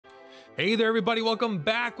Hey there, everybody. Welcome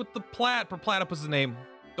back with the Plat. Purplatypus is the name.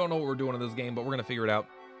 Don't know what we're doing in this game, but we're going to figure it out.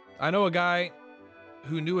 I know a guy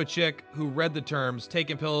who knew a chick who read the terms.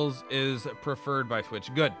 Taking pills is preferred by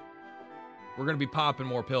Twitch. Good. We're going to be popping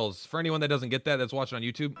more pills. For anyone that doesn't get that, that's watching on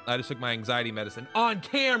YouTube, I just took my anxiety medicine on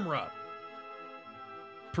camera.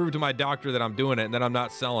 Prove to my doctor that I'm doing it and that I'm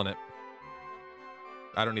not selling it.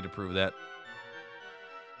 I don't need to prove that.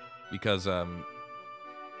 Because,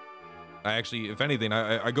 I actually, if anything,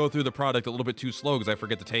 I go through the product a little bit too slow because I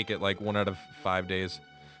forget to take it like 1 out of 5 days.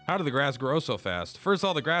 How did the grass grow so fast? First of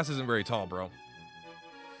all, the grass isn't very tall, bro. All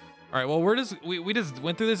right, well, we just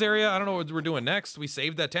went through this area. I don't know what we're doing next. We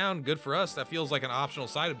saved that town. Good for us. That feels like an optional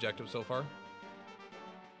side objective so far.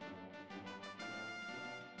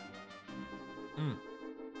 All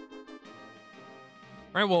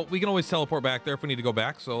right, well, we can always teleport back there if we need to go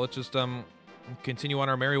back. So let's just continue on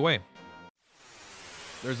our merry way.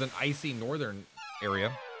 There's an icy northern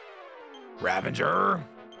area. Ravager!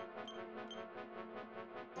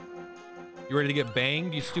 You ready to get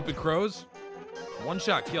banged, you stupid crows? One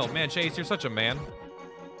shot kill. Man, Chase, you're such a man.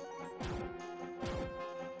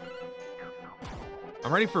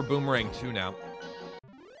 I'm ready for Boomerang 2 now.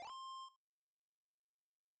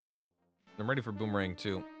 I'm ready for Boomerang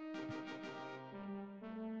 2.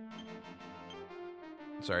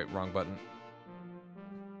 Sorry, wrong button.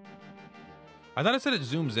 I thought it said it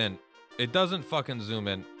zooms in. It doesn't fucking zoom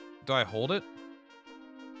in. Do I hold it?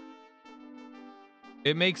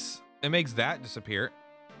 It makes that disappear.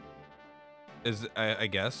 I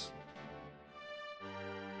guess.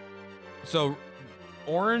 So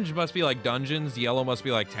orange must be like dungeons, yellow must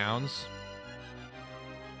be like towns.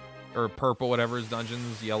 Or purple, whatever is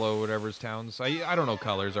dungeons, yellow, whatever is towns. I don't know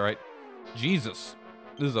colors, all right? Jesus.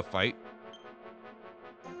 This is a fight.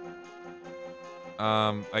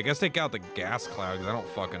 I guess take out the gas cloud because I don't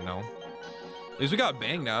fucking know. At least we got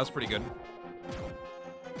banged now. That's pretty good.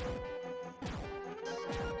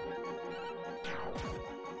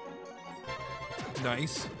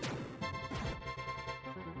 Nice.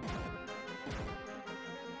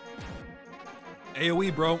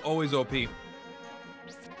 AoE, bro. Always OP.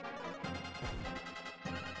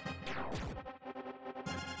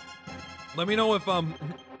 Let me know if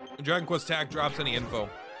Dragon Quest Tact drops any info.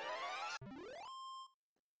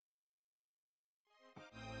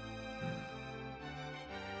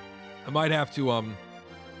 I might have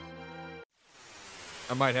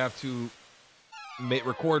to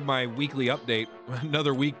record my weekly update.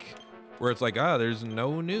 Another week where it's like, there's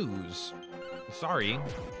no news. Sorry.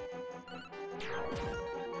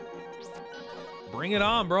 Bring it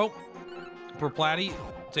on, bro. Purplaty,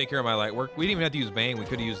 take care of my light work. We didn't even have to use Bang. We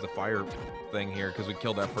could have used the fire thing here because we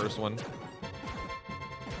killed that first one.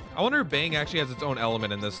 I wonder if Bang actually has its own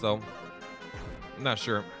element in this, though. I'm not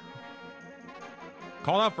sure.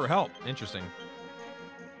 Call out for help. Interesting.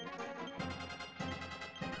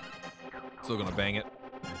 Still gonna bang it.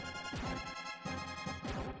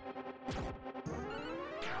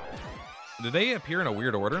 Did they appear in a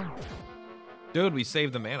weird order? Dude, we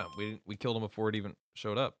saved the mana. We killed him before it even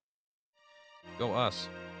showed up. Go us.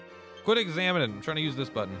 Quit examining. I'm trying to use this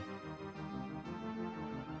button.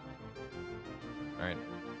 All right.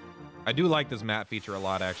 I do like this map feature a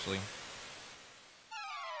lot, actually.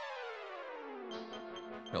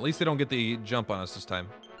 At least they don't get the jump on us this time.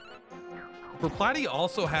 Purplaty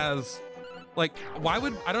also has, like,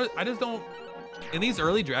 I just don't, in these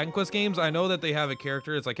early Dragon Quest games, I know that they have a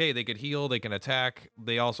character, it's like, hey, they could heal, they can attack,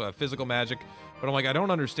 they also have physical magic, but I'm like, I don't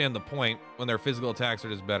understand the point when their physical attacks are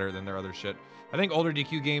just better than their other shit. I think older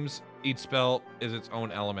DQ games, each spell is its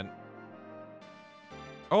own element.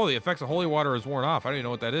 Oh, the effects of holy water is worn off. I don't even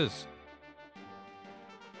know what that is.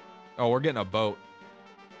 Oh, we're getting a boat.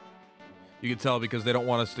 You can tell because they don't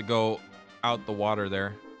want us to go out the water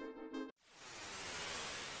there.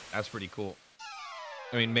 That's pretty cool.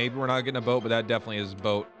 I mean, maybe we're not getting a boat, but that definitely is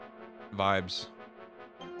boat vibes.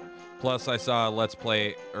 Plus, I saw a Let's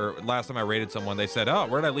Play, or last time I raided someone, they said, oh,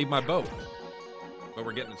 where'd I leave my boat? But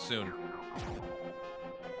we're getting it soon.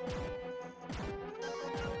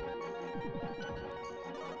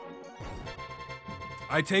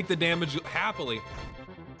 I take the damage happily.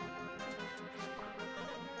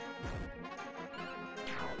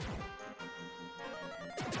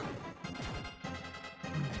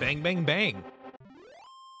 Bang, bang, bang.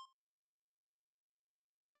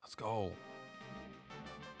 Let's go.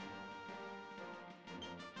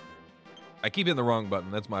 I keep hitting the wrong button.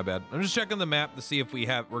 That's my bad. I'm just checking the map to see if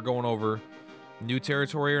we're going over new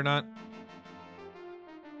territory or not.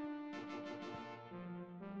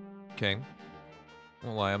 Okay.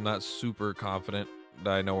 Won't lie, I'm not super confident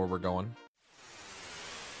that I know where we're going.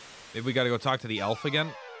 Maybe we gotta go talk to the elf again.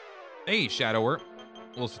 Hey, Shadower.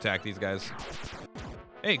 Let's attack these guys.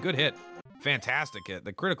 Hey, good hit. Fantastic hit.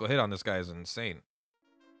 The critical hit on this guy is insane.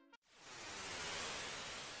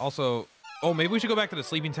 Also, oh, maybe we should go back to the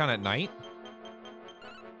sleeping town at night?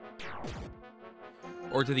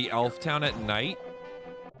 Or to the elf town at night?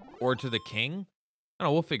 Or to the king? I don't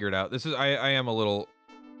know, we'll figure it out. This is, I am a little,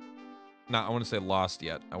 I wouldn't say lost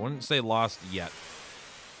yet. I wouldn't say lost yet.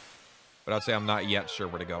 But I'd say I'm not yet sure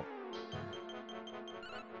where to go.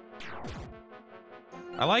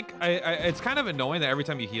 It's kind of annoying that every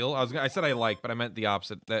time you heal, I said I like, but I meant the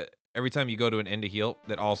opposite. That every time you go to an end to heal,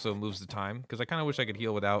 that also moves the time. Because I kind of wish I could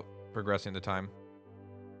heal without progressing the time.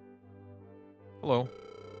 Hello.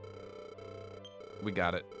 We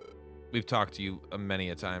got it. We've talked to you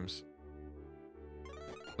many a times.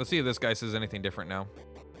 Let's see if this guy says anything different now.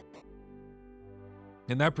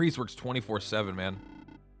 And that priest works 24/7, man.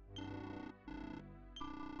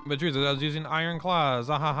 But truth is, I was using iron claws.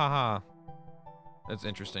 Ah ha ha ha. That's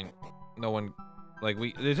interesting. No one, like,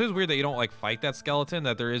 it is weird that you don't, like, fight that skeleton,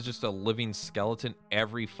 that there is just a living skeleton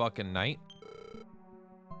every fucking night.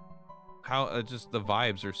 How, just the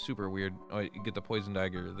vibes are super weird. Oh, you get the poison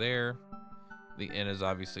dagger there. The inn is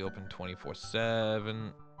obviously open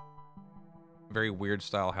 24/7. Very weird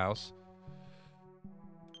style house.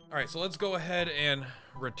 All right, so let's go ahead and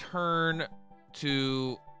return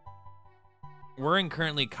to, we're in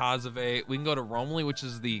currently Kazave. We can go to Romley, which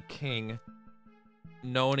is the king.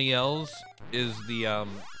 Noniels is the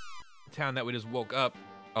town that we just woke up.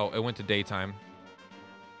 Oh, it went to daytime.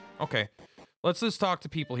 Okay, let's just talk to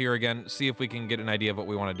people here again, see if we can get an idea of what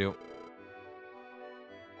we want to do.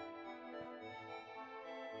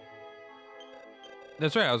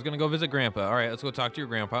 That's right, I was gonna go visit Grandpa. All right, let's go talk to your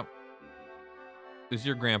grandpa. This is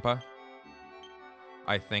your grandpa,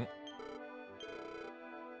 I think.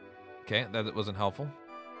 Okay, that wasn't helpful.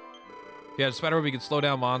 Yeah, spider web, we can slow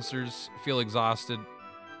down monsters, feel exhausted.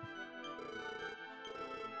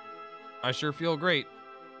 I sure feel great.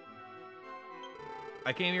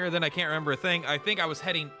 I came here, then I can't remember a thing. I think I was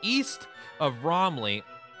heading east of Romley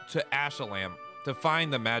to Ashalam to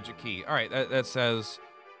find the magic key. All right, that says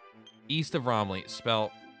east of Romley,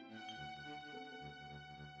 spell.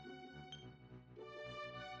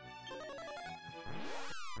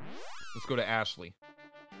 Let's go to Ashley.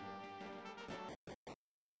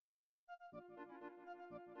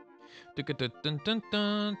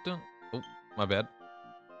 Oh, my bad.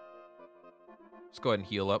 Let's go ahead and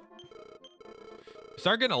heal up.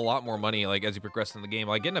 Start getting a lot more money, like, as you progress in the game.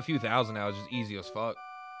 Like, getting a few thousand now is just easy as fuck.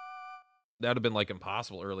 That would have been, like,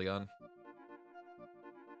 impossible early on.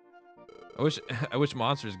 I wish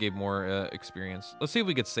monsters gave more experience. Let's see if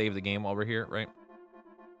we could save the game while we're here, right?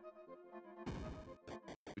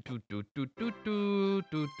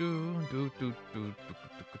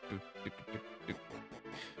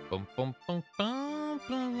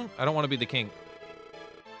 I don't want to be the king.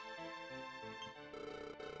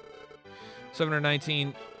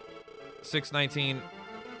 719, 619,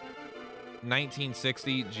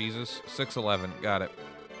 1960, Jesus, 611, got it.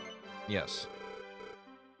 Yes.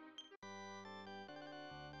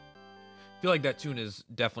 I feel like that tune is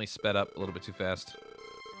definitely sped up a little bit too fast.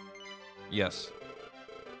 Yes.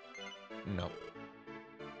 No.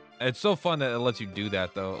 It's so fun that it lets you do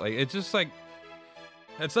that, though. Like, it's just like,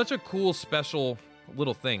 it's such a cool, special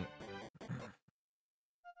little thing.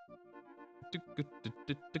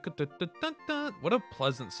 What a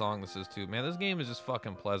pleasant song this is, too. Man, this game is just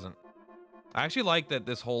fucking pleasant. I actually like that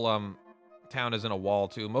this whole town is in a wall,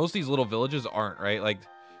 too. Most of these little villages aren't, right? Like,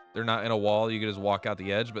 they're not in a wall. You can just walk out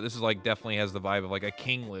the edge. But this is, like, definitely has the vibe of, like, a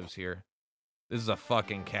king lives here. This is a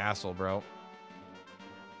fucking castle, bro.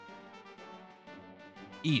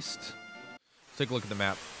 East. Let's take a look at the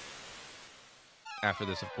map. After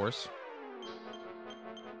this, of course.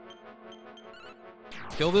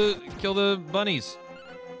 Kill the bunnies.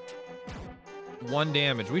 1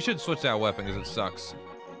 damage. We should switch that weapon because it sucks.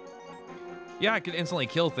 Yeah, I could instantly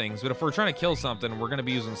kill things, but if we're trying to kill something, we're going to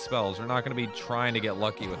be using spells. We're not going to be trying to get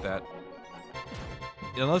lucky with that.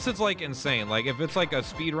 Unless it's, like, insane. Like, if it's, like, a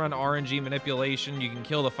speedrun RNG manipulation, you can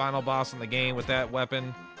kill the final boss in the game with that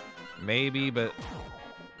weapon. Maybe, but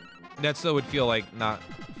that still would feel, like, not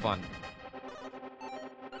fun.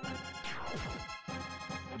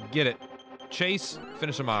 Get it. Chase,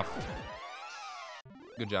 finish him off.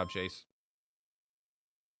 Good job, Chase.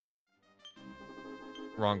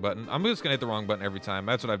 Wrong button. I'm just gonna hit the wrong button every time.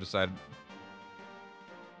 That's what I've decided.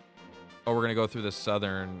 Oh, we're gonna go through the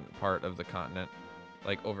southern part of the continent.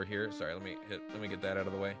 Like over here. Sorry, let me get that out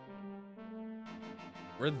of the way.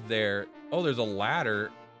 We're there. Oh, there's a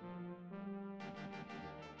ladder.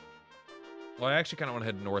 Well, I actually kind of want to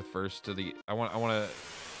head north first to the, I want to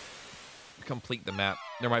complete the map.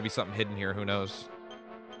 There might be something hidden here. Who knows?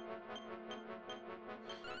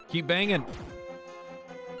 Keep banging.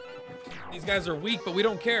 These guys are weak, but we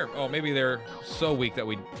don't care. Oh, maybe they're so weak that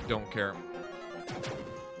we don't care.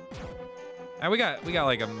 And we got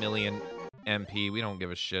like 1 million MP. We don't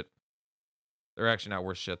give a shit. They're actually not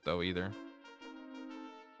worth shit though either.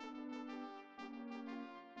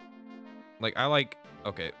 Like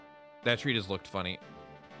okay, that tree just looked funny.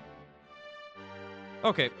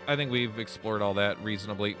 Okay, I think we've explored all that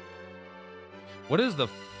reasonably. What is the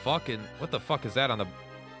what the fuck is that on the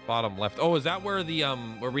bottom left? Oh, is that where the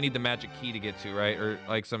where we need the magic key to get to, right? Or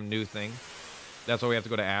like some new thing? That's why we have to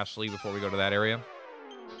go to Ashley before we go to that area.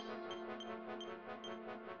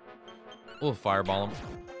 We'll fireball him.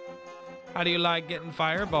 How do you like getting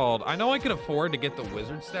fireballed? I know I could afford to get the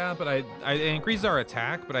wizard staff, but it increases our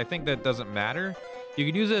attack, but I think that doesn't matter. You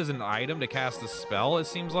could use it as an item to cast a spell, it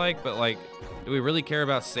seems like, but like, do we really care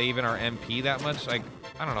about saving our MP that much? Like,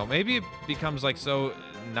 I don't know, maybe it becomes like so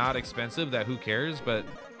not expensive that who cares, but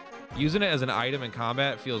using it as an item in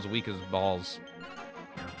combat feels weak as balls.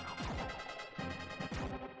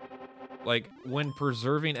 Like, when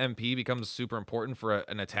preserving MP becomes super important for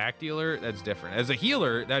an attack dealer, that's different. As a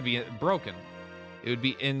healer, that'd be broken. It would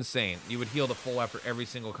be insane. You would heal to full after every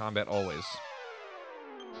single combat, always.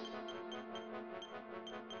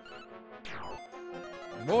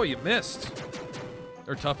 Whoa, you missed.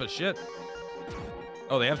 They're tough as shit.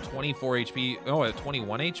 Oh, they have 24 HP. Oh, at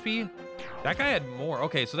 21 HP? That guy had more.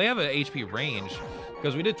 Okay, so they have an HP range.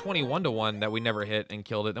 Because we did 21 to 1 that we never hit and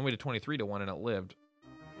killed it. Then we did 23 to 1 and it lived.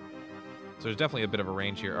 So there's definitely a bit of a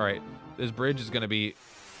range here. All right, this bridge is going to be...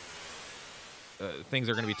 things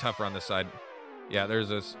are going to be tougher on this side. Yeah, there's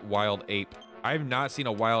this wild ape. I've not seen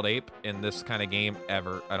a wild ape in this kind of game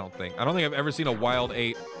ever, I don't think. I don't think I've ever seen a wild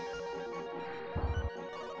ape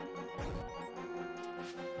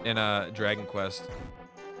in a Dragon Quest.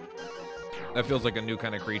 That feels like a new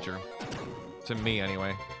kind of creature. To me,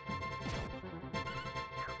 anyway.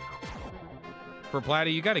 For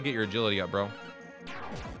Platty, you got to get your agility up, bro.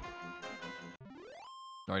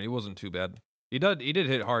 All right, he wasn't too bad. He did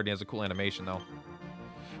hit hard, and he has a cool animation, though.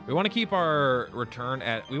 We want to keep our return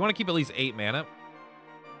at... We want to keep at least 8 mana.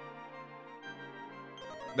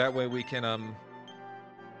 That way we can,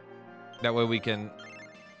 That way we can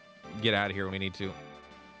get out of here when we need to. All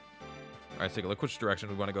right, let's take a look. Which direction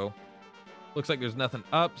we want to go? Looks like there's nothing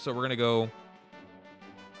up, so we're going to go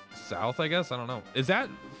south, I guess? I don't know. Is that...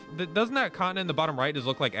 Doesn't that continent in the bottom right just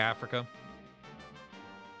look like Africa?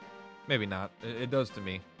 Maybe not. It does to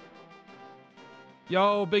me.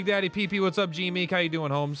 Yo, Big Daddy PP, what's up, G-Meek? How you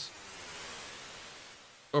doing, Holmes?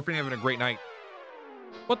 Hope you're having a great night.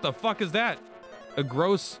 What the fuck is that? A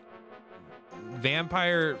gross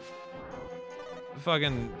vampire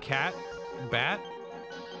fucking cat? Bat?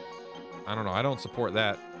 I don't know. I don't support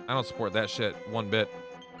that. I don't support that shit one bit.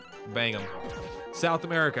 Bang him. South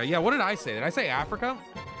America. Yeah, what did I say? Did I say Africa?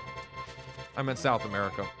 I meant South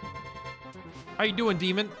America. How you doing,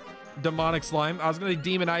 demon? Demonic slime. I was gonna say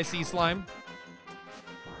demon IC slime.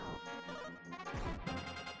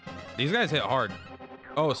 These guys hit hard.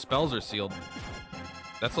 Oh, spells are sealed.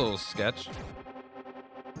 That's a little sketch.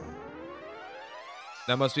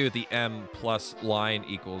 That must be with the M plus line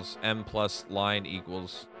equals. M plus line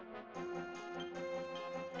equals.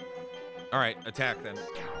 All right, attack then.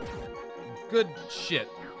 Good shit.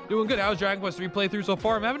 Doing good. How's Dragon Quest 3 playthrough so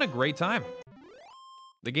far? I'm having a great time.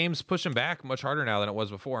 The game's pushing back much harder now than it was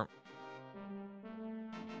before.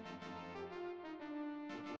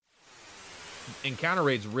 Encounter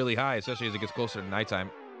rate's really high, especially as it gets closer to nighttime.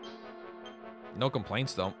 No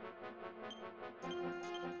complaints, though.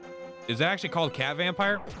 Is that actually called Cat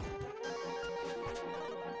Vampire?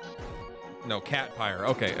 No, Cat Pyre.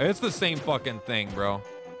 Okay, it's the same fucking thing, bro.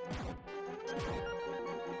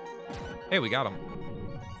 Hey, we got him.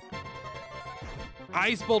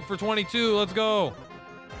 Ice Bolt for 22. Let's go.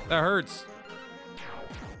 That hurts.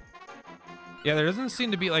 Yeah, there doesn't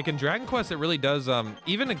seem to be, like, in Dragon Quest, it really does,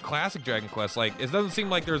 even in classic Dragon Quest, like, it doesn't seem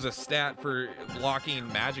like there's a stat for blocking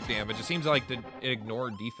magic damage. It seems like to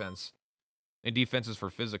ignore defense. And defense is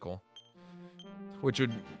for physical. Which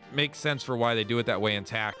would make sense for why they do it that way in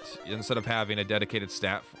Tact, instead of having a dedicated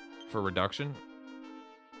stat for reduction.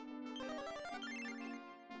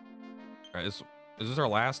 All right, is this our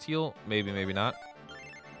last heal? Maybe, maybe not.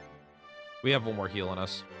 We have one more heal on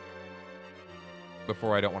us.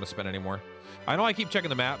 Before I don't want to spend any more. I know I keep checking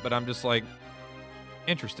the map, but I'm just like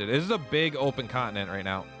interested. This is a big open continent right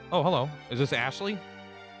now. Oh, hello. Is this Ashley?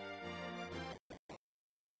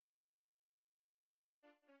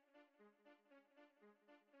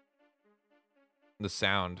 The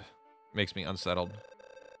sound makes me unsettled.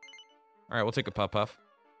 All right, we'll take a puff puff.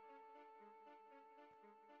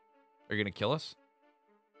 Are you gonna kill us?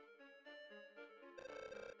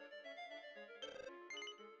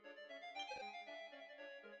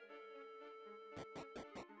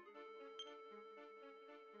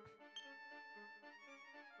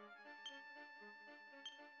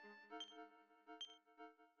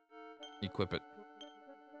 Equip it.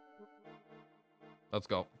 Let's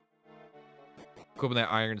go. Equipping that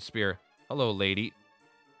iron spear. Hello, lady.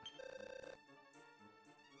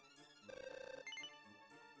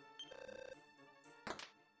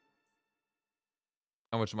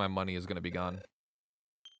 How much of my money is going to be gone?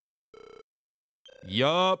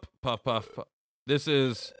 Yup. Puff, puff, puff. This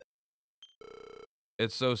is...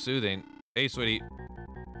 It's so soothing. Hey, sweetie.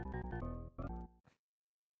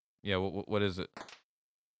 Yeah, what is it?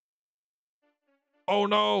 Oh,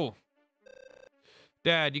 no!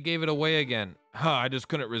 Dad, you gave it away again. Huh, I just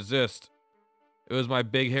couldn't resist. It was my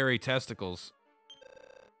big hairy testicles.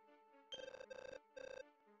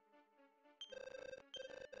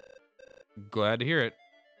 Glad to hear it.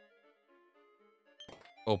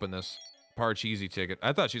 Open this. Parcheesi ticket.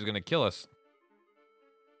 I thought she was gonna kill us.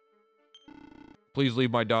 Please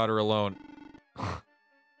leave my daughter alone. That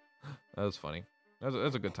was funny.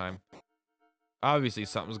 That's a good time. Obviously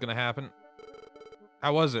something's gonna happen.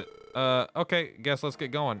 How was it? Okay, guess let's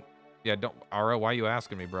get going. Yeah, don't... Ara, why are you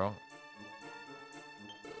asking me, bro?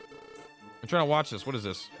 I'm trying to watch this. What is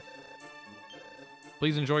this?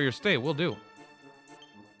 Please enjoy your stay. Will do.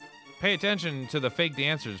 Pay attention to the fake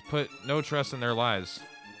dancers. Put no trust in their lies.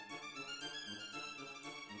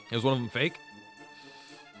 Is one of them fake?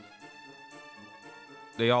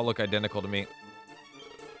 They all look identical to me.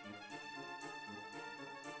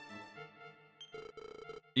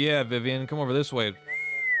 Yeah, Vivian, come over this way.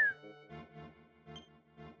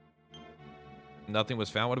 Nothing was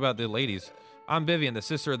found. What about the ladies? I'm Vivian, the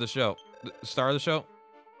sister of the show. The star of the show?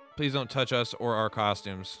 Please don't touch us or our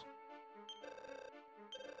costumes.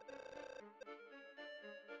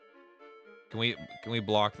 Can we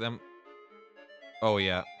block them? Oh,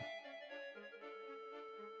 yeah.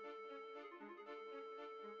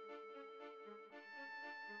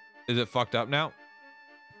 Is it fucked up now?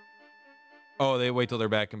 Oh, they wait till they're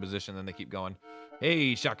back in position, then they keep going.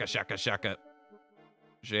 Hey, shaka, shaka, shaka.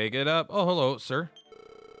 Shake it up. Oh, hello, sir.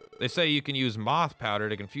 They say you can use moth powder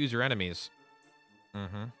to confuse your enemies.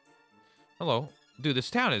 Mm-hmm. Hello. Dude,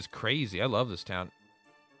 this town is crazy. I love this town.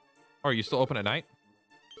 Oh, are you still open at night?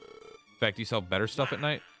 In fact, you sell better stuff at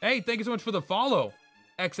night? Hey, thank you so much for the follow.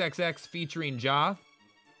 XXX featuring Ja.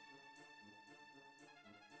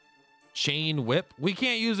 Chain whip? We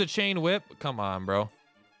can't use a chain whip. Come on, bro.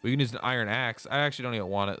 We can use an iron axe. I actually don't even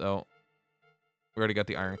want it, though. We already got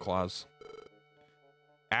the iron claws.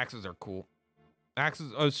 Axes are cool.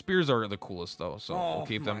 Axes, spears are the coolest, though, so we'll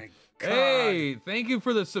keep them. God. Hey, thank you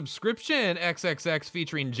for the subscription, XXX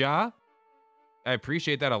featuring Ja. I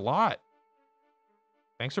appreciate that a lot.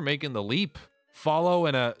 Thanks for making the leap. Follow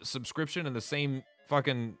and a subscription in the same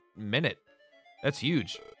fucking minute. That's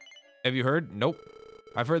huge. Have you heard? Nope.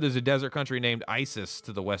 I've heard there's a desert country named Isis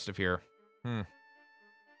to the west of here.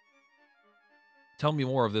 Tell me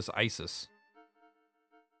more of this Isis.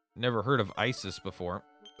 Never heard of Isis before.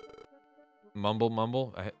 Mumble,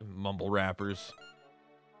 mumble. Mumble rappers.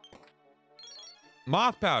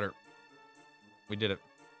 Moth powder. We did it.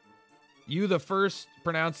 You the first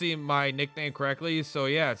pronouncing my nickname correctly, so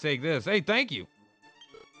yeah, take this. Hey, thank you.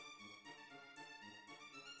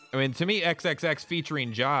 I mean, to me, XXX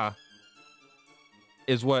featuring Ja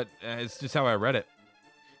is what, it's just how I read it.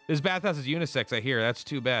 This bathhouse is unisex, I hear. That's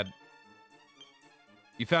too bad.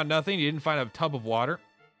 You found nothing? You didn't find a tub of water?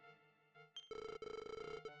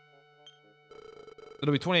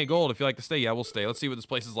 It'll be 28 gold if you like to stay. Yeah, we'll stay. Let's see what this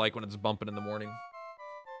place is like when it's bumping in the morning.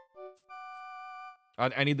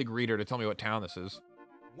 I need the greeter to tell me what town this is.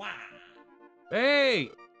 Wow. Hey!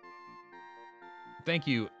 Thank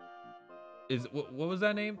you. What was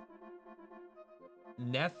that name?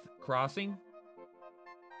 Neth Crossing?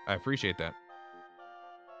 I appreciate that.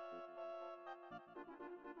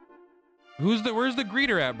 Where's the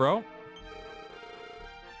greeter at, bro?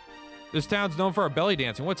 This town's known for our belly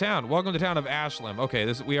dancing. What town? Welcome to the town of Ashlam.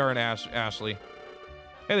 Okay, we are in Ashley.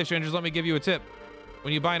 Hey there, strangers. Let me give you a tip.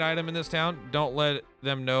 When you buy an item in this town, don't let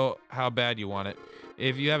them know how bad you want it.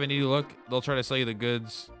 If you have a needy look, they'll try to sell you the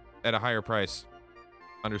goods at a higher price.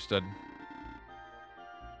 Understood.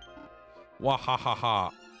 Wahahaha.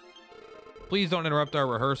 Please don't interrupt our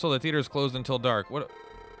rehearsal. The theater is closed until dark. What?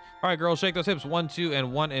 All right, girls, shake those hips. 1, 2,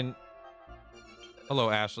 and 1 in. Hello,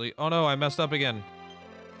 Ashley. Oh no, I messed up again.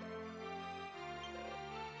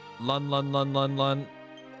 Lun, lun, lun, lun, lun.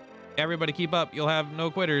 Everybody keep up. You'll have no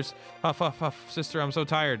quitters. Huff, huff, huff. Sister, I'm so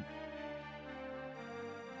tired.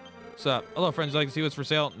 What's up? Hello, friends. Would you like to see what's for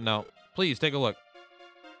sale? No. Please, take a look.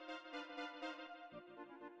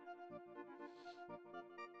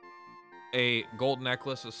 A gold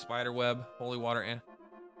necklace with spider web, holy water, and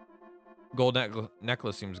gold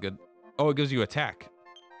necklace seems good. Oh, it gives you attack.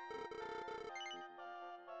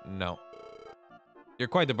 No. You're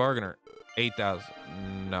quite the bargainer. 8,000.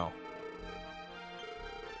 No.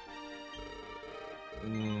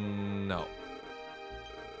 No.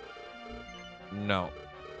 No.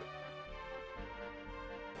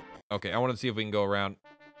 Okay, I want to see if we can go around.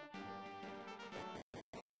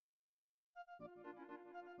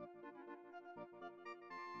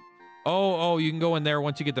 Oh, you can go in there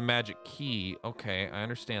once you get the magic key. Okay, I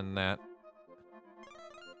understand that.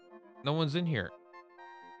 No one's in here.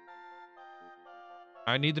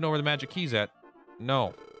 I need to know where the magic key's at. No.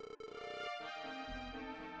 All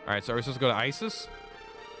right, so are we supposed to go to Isis?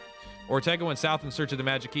 Ortega went south in search of the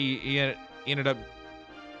magic key. He ended up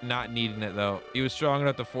not needing it, though. He was strong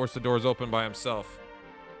enough to force the doors open by himself.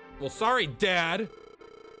 Well, sorry, Dad.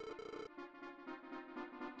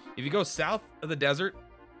 If you go south of the desert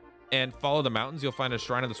and follow the mountains, you'll find a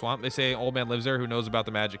shrine of the swamp. They say an old man lives there who knows about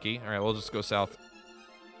the magic key. All right, we'll just go south.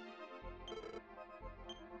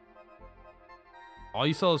 All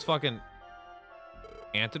you sell is fucking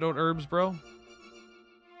antidote herbs, bro.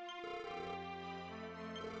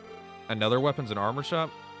 Another weapons and armor shop.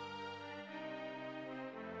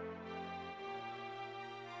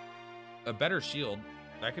 A better shield.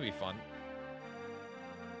 That could be fun.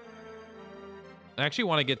 I actually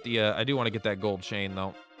want to get the, I do want to get that gold chain,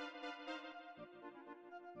 though.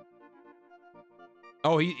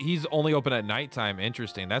 Oh, he's only open at nighttime.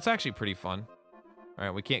 Interesting. That's actually pretty fun. All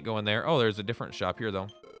right, we can't go in there. Oh, there's a different shop here, though.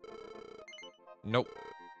 Nope.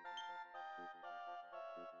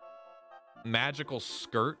 Magical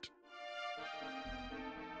skirt.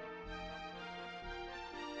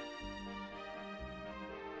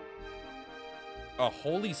 A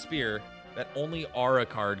holy spear that only Aura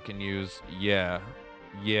card can use. Yeah,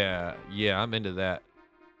 I'm into that.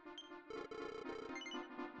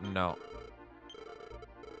 No.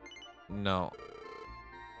 No.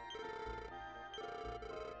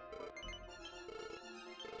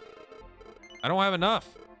 I don't have enough.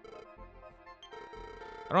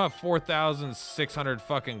 I don't have 4,600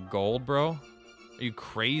 fucking gold, bro. Are you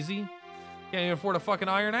crazy? Can't even afford a fucking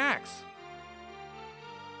iron axe.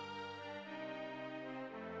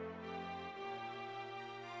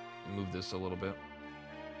 Move this a little bit.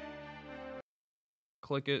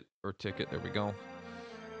 Click it or tick it. There we go.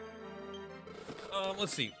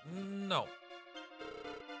 Let's see. No.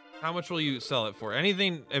 How much will you sell it for?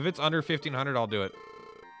 Anything, if it's under 1,500, I'll do it.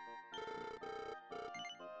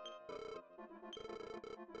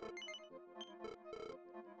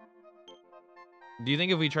 Do you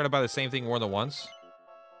think if we try to buy the same thing more than once?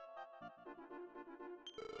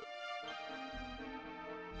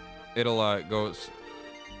 It'll, go...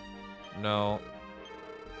 No.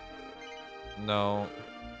 No.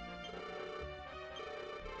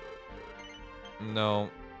 No.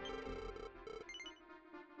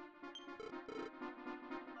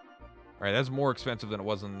 Alright, that's more expensive than it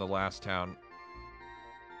was in the last town.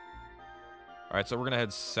 Alright, so we're gonna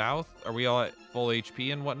head south. Are we all at full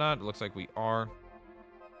HP and whatnot? It looks like we are.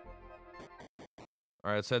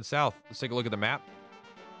 Alright, let's head south. Let's take a look at the map.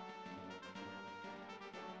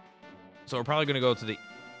 So we're probably gonna go to the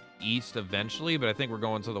east eventually, but I think we're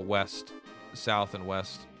going to the west, south and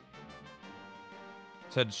west.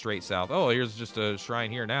 Let's head straight south. Oh, here's just a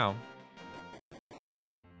shrine here now.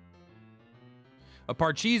 A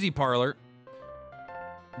Parcheesi parlor.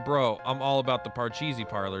 Bro, I'm all about the Parcheesi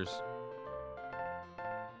parlors.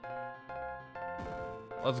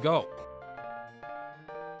 Let's go.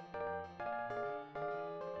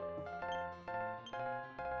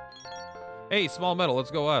 Hey, small metal,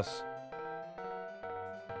 let's go us.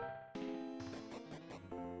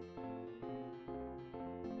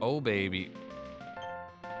 Oh, baby.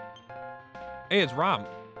 Hey, it's Rom.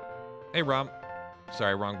 Hey, Rom.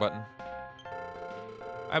 Sorry, wrong button.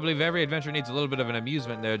 I believe every adventure needs a little bit of an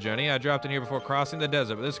amusement in their journey. I dropped in here before crossing the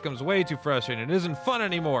desert, but this becomes way too frustrating. It isn't fun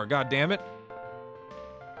anymore, god damn it.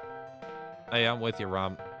 Hey, I'm with you,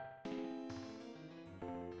 Rom.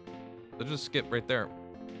 So just skip right there.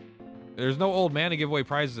 There's no old man to give away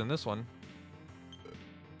prizes in this one.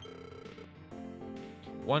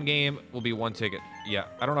 One game will be one ticket. Yeah,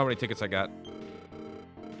 I don't know how many tickets I got.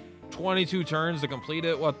 22 turns to complete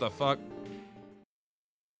it. What the fuck?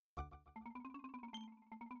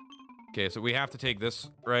 Okay, so we have to take this,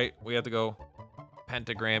 right? We have to go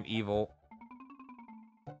pentagram evil.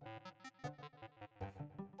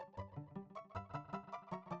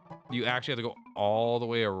 You actually have to go all the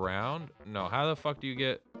way around? No, how the fuck do you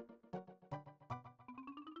get...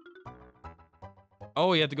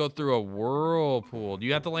 Oh, you have to go through a whirlpool. Do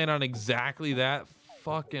you have to land on exactly that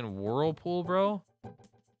fucking whirlpool, bro?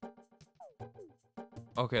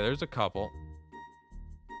 Okay, there's a couple.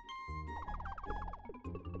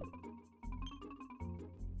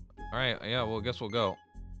 All right, yeah, well, I guess we'll go.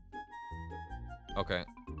 Okay.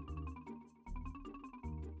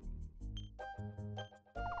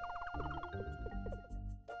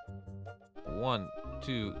 One,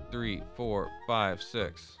 two, three, four, five,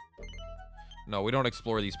 six. No, we don't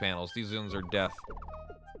explore these panels. These ones are death.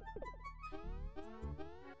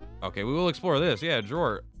 Okay, we will explore this. Yeah,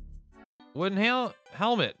 drawer. Wooden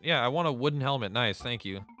helmet. Yeah, I want a wooden helmet. Nice, thank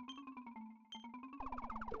you.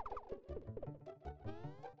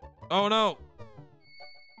 Oh, no.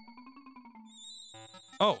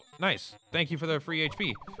 Oh, nice. Thank you for the free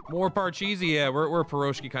HP. More Parcheesi. Yeah, we're a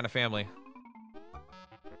Pierogi kind of family.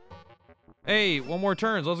 Hey, one more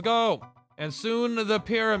turns. Let's go. And soon the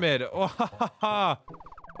pyramid. Oh, ha, ha, ha.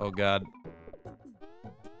 Oh God.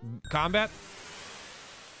 Combat.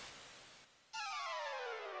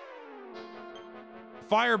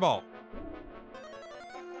 Fireball.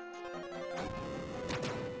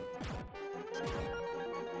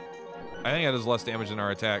 I think that does less damage than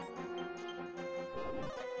our attack.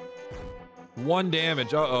 1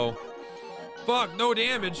 damage. Uh-oh. Fuck, no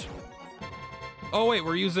damage. Oh, wait,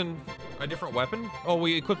 we're using a different weapon? Oh,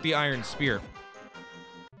 we equipped the iron spear.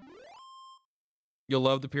 You'll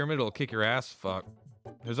love the pyramid. It'll kick your ass. Fuck.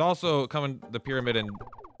 There's also coming the pyramid in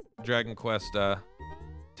Dragon Quest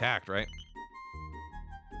Tact, right?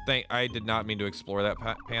 I did not mean to explore that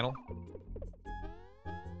panel.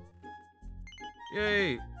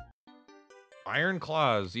 Yay. Iron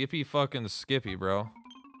claws. Yippee fucking skippy, bro.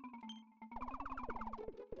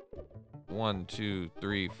 1, 2,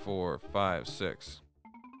 3, 4, 5, 6.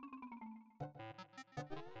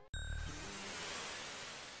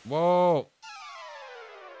 Whoa.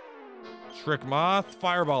 Trick moth.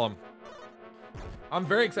 Fireball him. I'm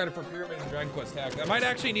very excited for Pyramid and Dragon Quest Tact. I might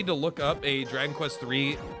actually need to look up a Dragon Quest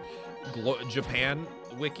 3 Japan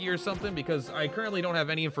wiki or something because I currently don't have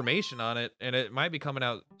any information on it and it might be coming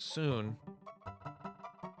out soon.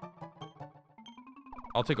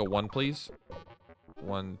 I'll take a 1, please.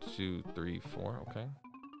 1, 2, 3, 4. Okay.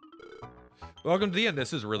 Welcome to the end.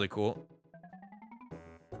 This is really cool.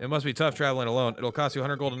 It must be tough traveling alone. It'll cost you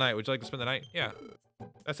 100 gold a night. Would you like to spend the night? Yeah.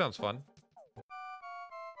 That sounds fun.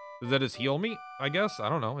 Does that just heal me? I guess. I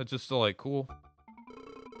don't know. It's just still like cool.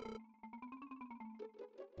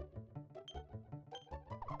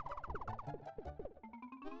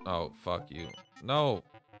 Oh, fuck you. No.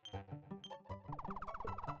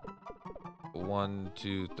 1,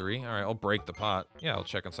 2, 3. All right, I'll break the pot. Yeah, I'll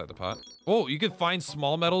check inside the pot. Oh, you can find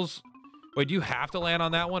small metals. Wait, do you have to land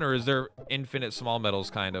on that one, or is there infinite small metals,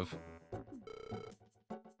 kind of?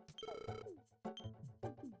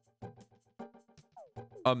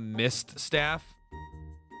 A mist staff?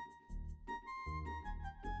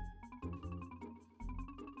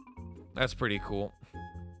 That's pretty cool.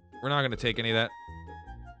 We're not going to take any of that.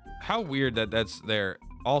 How weird that that's there.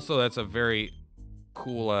 Also, that's a very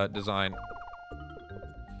cool design.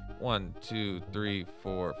 1, 2, 3,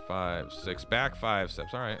 4, 5, 6. Back 5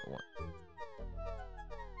 steps. All right.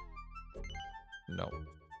 No. All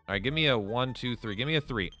right, give me a 1, 2, 3. Give me a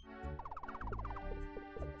 3.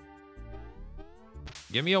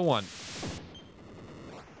 Give me a 1.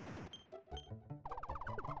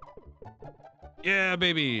 Yeah,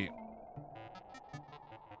 baby.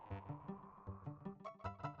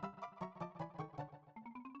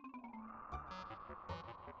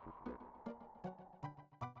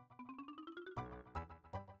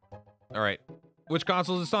 All right. Which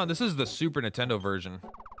console is this on? This is the Super Nintendo version.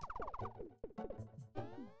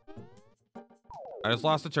 I just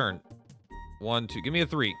lost a turn. 1, 2. Give me a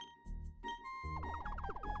 3.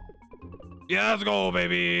 Yeah, let's go,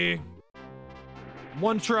 baby.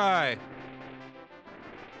 1 try.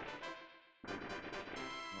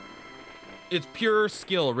 It's pure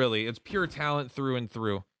skill, really. It's pure talent through and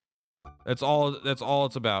through. That's all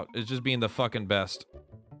it's about. It's just being the fucking best.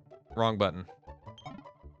 Wrong button.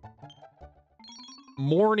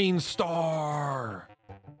 Morning Star.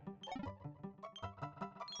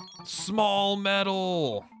 Small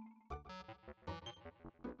metal.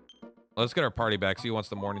 Let's get our party back. See who wants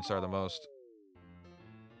the Morning Star the most.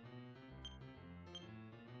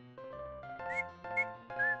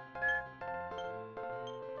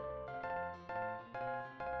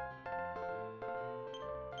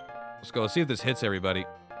 Let's go. Let's see if this hits everybody.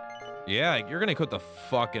 Yeah, you're gonna quit the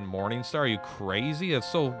fucking Morning Star. Are you crazy? That's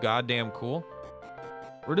so goddamn cool.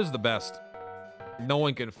 We're just the best. No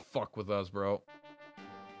one can fuck with us, bro.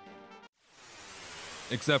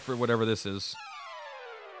 Except for whatever this is.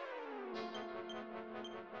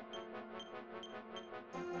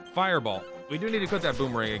 Fireball. We do need to put that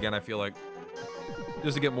boomerang again, I feel like.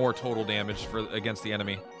 Just to get more total damage against the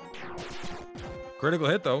enemy. Critical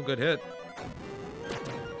hit, though. Good hit.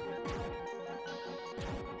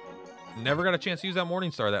 Never got a chance to use that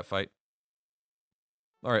Morningstar that fight.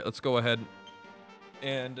 All right, let's go ahead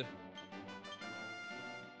and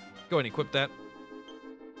go ahead and equip that.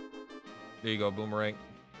 There you go, boomerang.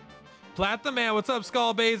 Plat the man, what's up,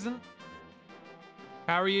 Skull Basin?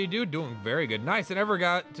 How are you, dude? Doing very good. Nice. I never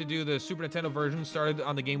got to do the Super Nintendo version. Started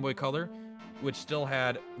on the Game Boy Color, which still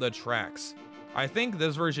had the tracks. I think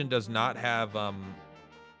this version does not have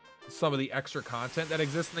some of the extra content that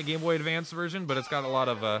exists in the Game Boy Advance version, but it's got a lot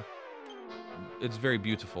of it's very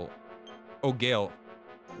beautiful. Oh, Gale.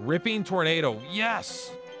 Ripping Tornado.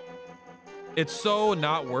 Yes! It's so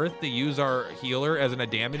not worth to use our healer as a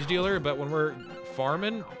damage dealer, but when we're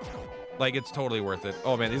farming, like, it's totally worth it.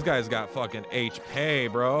 Oh, man, these guys got fucking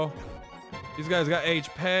HP, bro. These guys got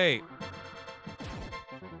HP.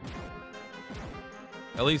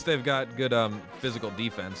 At least they've got good physical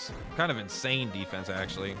defense. Kind of insane defense,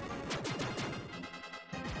 actually.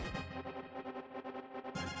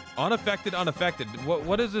 Unaffected, unaffected.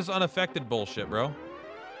 What is this unaffected bullshit, bro?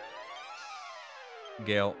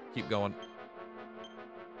 Gale, keep going.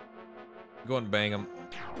 Go and bang them.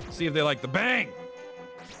 See if they like the bang.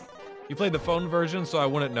 You played the phone version, so I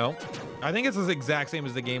wouldn't know. I think it's the exact same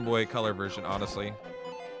as the Game Boy Color version, honestly.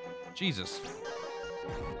 Jesus.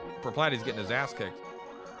 Purplaty's getting his ass kicked.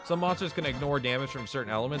 Some monsters can ignore damage from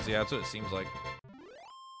certain elements. Yeah, that's what it seems like.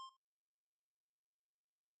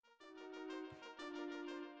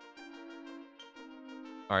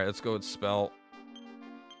 All right, let's go with spell.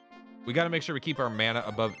 We got to make sure we keep our mana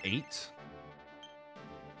above 8.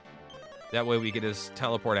 That way we can just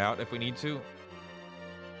teleport out if we need to,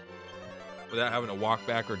 without having to walk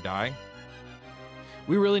back or die.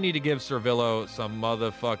 We really need to give Servillo some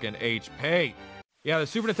motherfucking HP. Yeah, the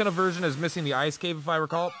Super Nintendo version is missing the ice cave, if I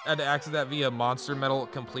recall. I had to access that via monster metal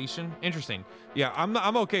completion. Interesting. Yeah,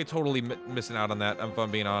 I'm okay totally missing out on that, if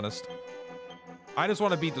I'm being honest. I just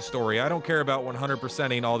want to beat the story. I don't care about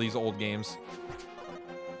 100%ing all these old games.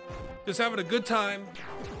 Just having a good time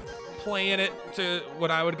playing it to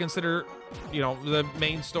what I would consider, you know, the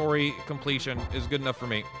main story completion is good enough for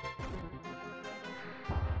me.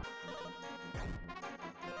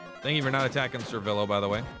 Thank you for not attacking Servillo, by the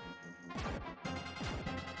way.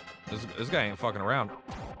 This guy ain't fucking around.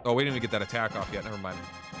 Oh, we didn't even get that attack off yet. Never mind.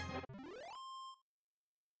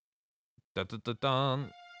 Dun, dun, dun,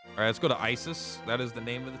 dun. All right, let's go to Isis. That is the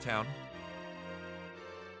name of the town.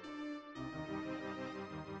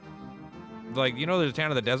 Like, you know, there's a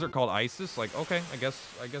town in the desert called Isis. Like, okay, I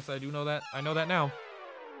guess I do know that. I know that now.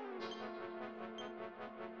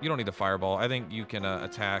 You don't need the fireball. I think you can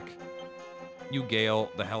attack. You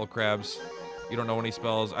Gale the hell crabs. You don't know any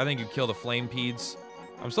spells. I think you kill the flame pedes.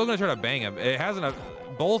 I'm still gonna try to bang him. It hasn't.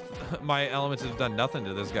 Both my elements have done nothing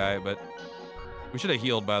to this guy, but we should have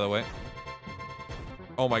healed, by the way.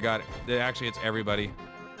 Oh my god! It actually hits everybody.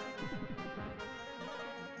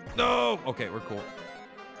 No. Okay, we're cool.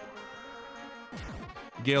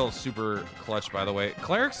 Gale's super clutch, by the way.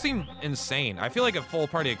 Clerics seem insane. I feel like a full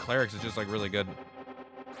party of clerics is just like really good.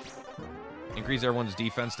 Increase everyone's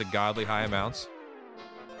defense to godly high amounts.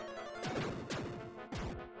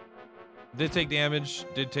 Did take damage,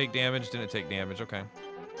 didn't take damage, okay.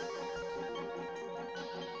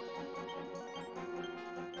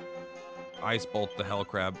 Ice bolt the hell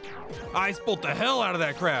crab. Ice bolt the hell out of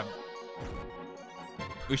that crab.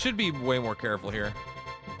 We should be way more careful here.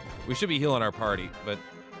 We should be healing our party, but...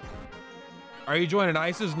 Are you joining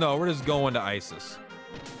ISIS? No, we're just going to ISIS.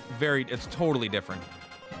 It's totally different.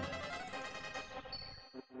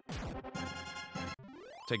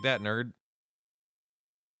 Take that, nerd.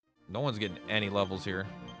 No one's getting any levels here.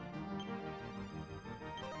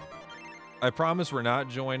 I promise we're not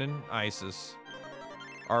joining ISIS.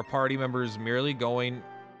 Our party members merely going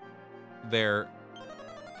there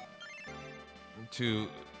to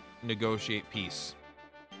negotiate peace.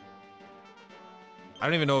 I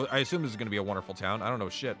don't even know. I assume this is going to be a wonderful town. I don't know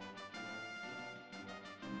shit.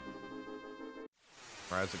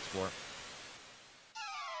 All right, let's explore.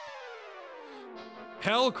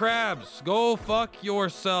 Hell crabs, go fuck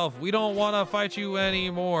yourself. We don't want to fight you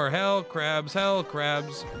anymore. Hell crabs,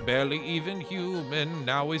 barely even human.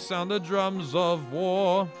 Now we sound the drums of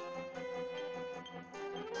war.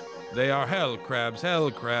 They are hell crabs, hell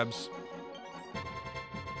crabs.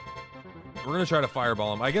 We're gonna try to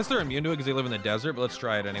fireball them. I guess they're immune to it because they live in the desert, but let's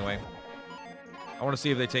try it anyway. I want to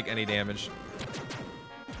see if they take any damage.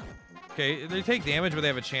 Okay, they take damage, but they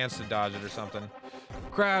have a chance to dodge it or something.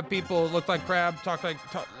 Crab people look like crab,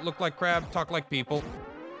 look like crab, talk like people.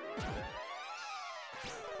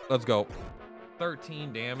 Let's go.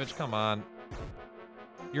 13 damage, come on.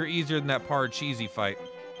 You're easier than that par cheesy fight.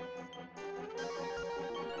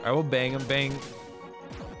 I will bang him. Bang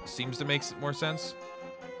seems to make more sense.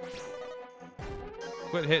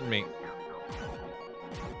 Quit hitting me.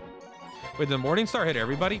 Wait, did the Morningstar hit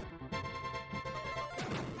everybody?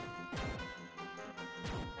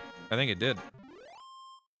 I think it did.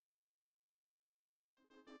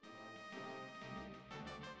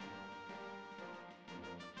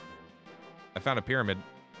 I found a pyramid.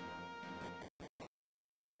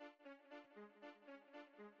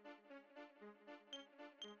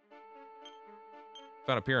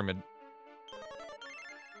 Found a pyramid.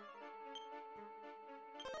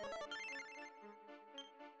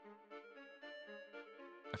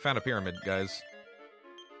 I found a pyramid, guys.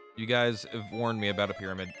 You guys have warned me about a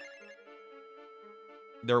pyramid.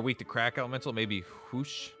 They're weak to crack elemental, maybe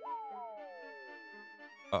whoosh.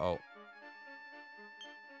 Uh-oh.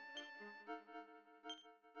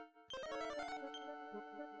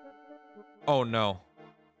 Oh no.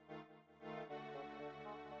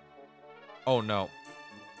 Oh no.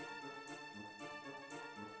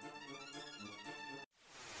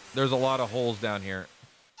 There's a lot of holes down here.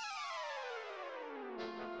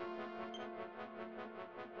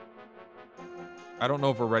 I don't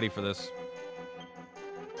know if we're ready for this.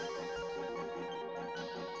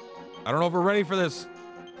 I don't know if we're ready for this.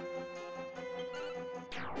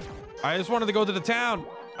 I just wanted to go to the town.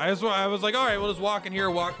 I was like, all right, we'll just walk in here,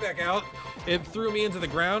 walk back out. It threw me into the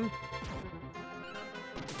ground.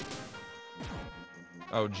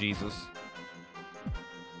 Oh, Jesus.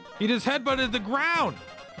 He just headbutted the ground.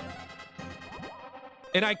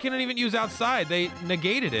 And I couldn't even use outside. They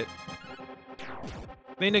negated it.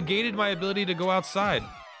 They negated my ability to go outside.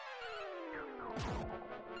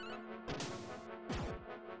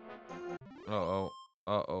 Uh-oh.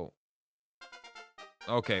 Uh-oh.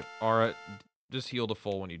 Okay, alright. Just heal to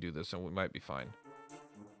full when you do this, and we might be fine.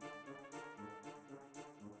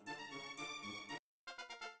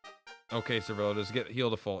 Okay, Cervello, just get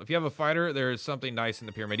heal to full. If you have a fighter, there is something nice in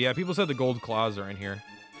the pyramid. Yeah, people said the gold claws are in here.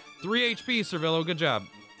 3 HP, Cervello, good job.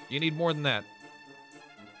 You need more than that.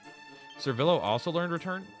 Cervello also learned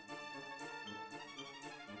return?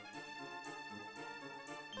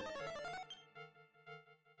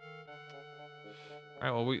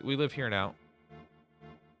 Alright, well, we live here now.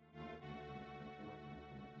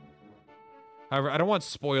 However, I don't want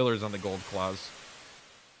spoilers on the gold claws.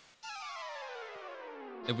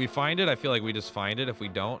 If we find it, I feel like we just find it. If we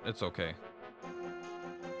don't, it's okay.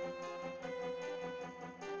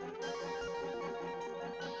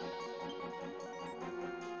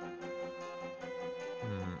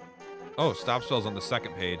 Oh, stop spell's on the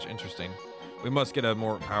second page. Interesting. We must get a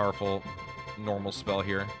more powerful normal spell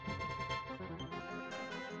here.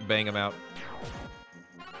 Bang him out.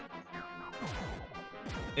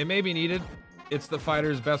 It may be needed. It's the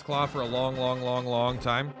fighter's best claw for a long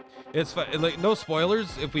time. It's like no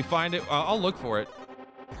spoilers. If we find it, I'll look for it.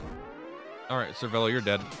 All right, Cervello, you're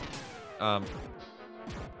dead.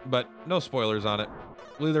 But no spoilers on it.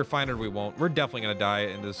 We'll either find it or we won't. We're definitely gonna die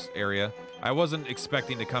in this area. I wasn't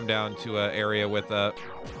expecting to come down to an area with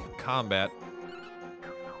combat.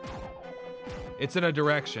 It's in a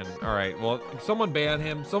direction. All right, well, someone ban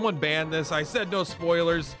him. Someone ban this. I said no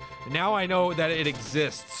spoilers. Now I know that it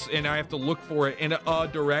exists, and I have to look for it in a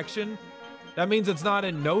direction. That means it's not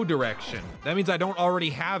in no direction. That means I don't already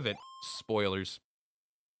have it. Spoilers.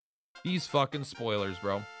 These fucking spoilers,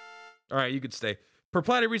 bro. All right, you could stay.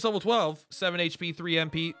 Purplatypus reach level 12. 7 HP, 3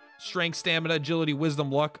 MP. Strength, stamina, agility,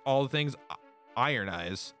 wisdom, luck. All the things. Iron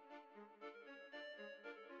Eyes.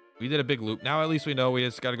 We did a big loop. Now at least we know we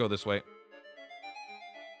just got to go this way.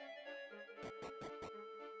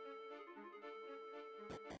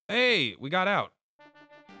 Hey, we got out.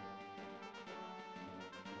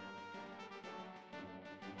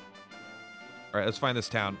 All right, let's find this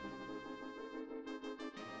town.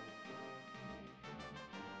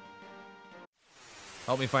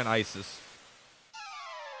 Help me find Isis.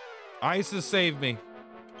 Isis, save me.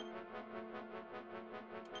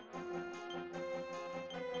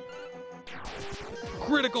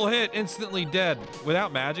 Critical hit, instantly dead.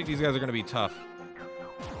 Without magic, these guys are going to be tough.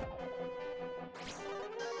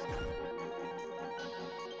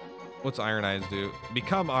 What's Iron Eyes do?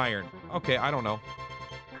 Become iron. Okay, I don't know.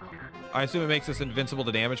 I assume it makes us invincible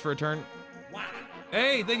to damage for a turn.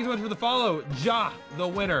 Hey, thank you so much for the follow. Ja, the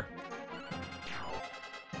winner.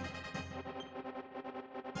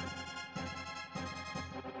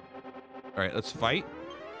 All right, let's fight.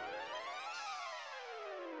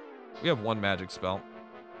 We have one magic spell.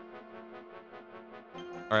 All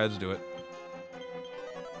right, let's do it.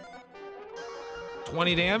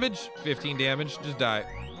 20 damage, 15 damage, just die.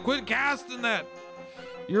 Quit casting that.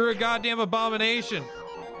 You're a goddamn abomination.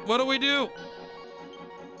 What do we do?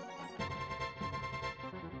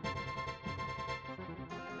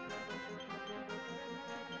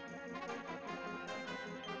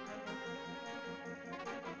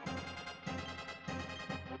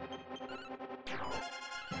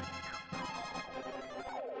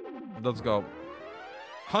 Let's go.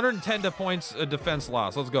 110 points of defense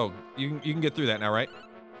loss. Let's go. You can get through that now, right?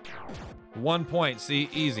 1 point. See,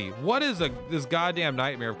 easy. What is this goddamn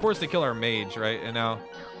nightmare? Of course they kill our mage, right? And now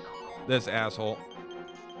this asshole.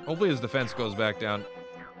 Hopefully his defense goes back down.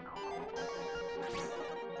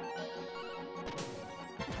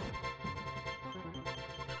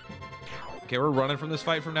 Okay, we're running from this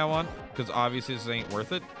fight from now on because obviously this ain't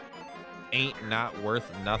worth it. Ain't not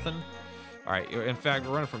worth nothing. All right, in fact,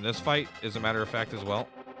 we're running from this fight, as a matter of fact, as well.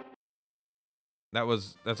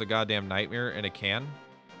 That's a goddamn nightmare in a can.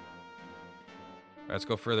 Let's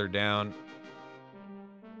go further down.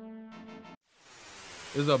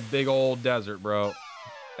 This is a big old desert, bro.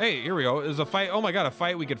 Hey, here we go. There's a fight. Oh my god, a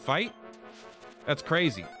fight we could fight? That's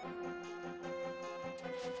crazy.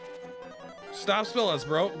 Stop spell us,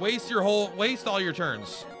 bro. Waste all your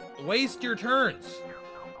turns. Waste your turns.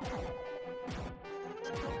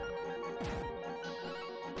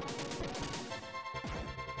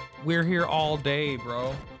 We're here all day,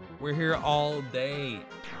 bro. We're here all day.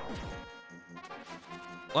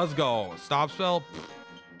 Let's go. Stop spell.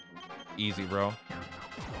 Easy, bro.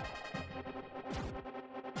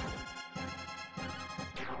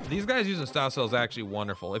 These guys using stop spell is actually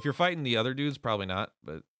wonderful. If you're fighting the other dudes, probably not,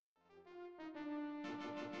 but.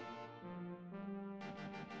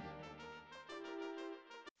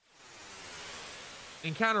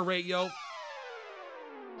 Encounter rate, yo.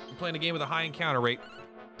 I'm playing a game with a high encounter rate.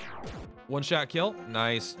 One shot kill.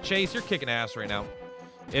 Nice. Chase, you're kicking ass right now.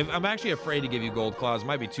 I'm actually afraid to give you gold claws. It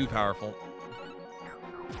might be too powerful.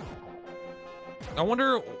 I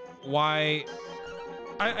wonder why.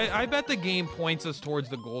 I bet the game points us towards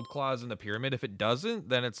the gold claws in the pyramid. If it doesn't,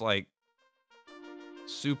 then it's like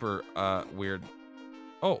super weird.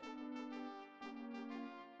 Oh.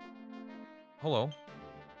 Hello.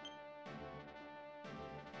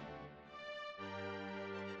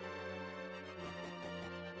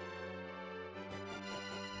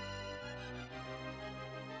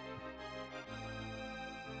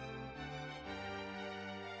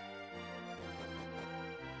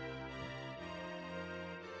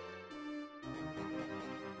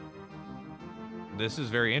 This is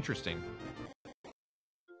very interesting.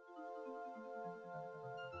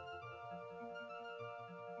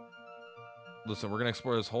 Listen, we're gonna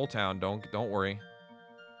explore this whole town. Don't worry.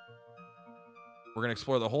 We're gonna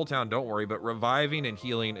explore the whole town. Don't worry. But reviving and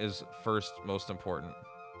healing is first most important.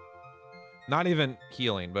 Not even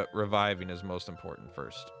healing, but reviving is most important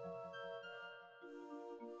first.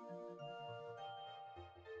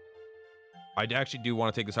 I actually do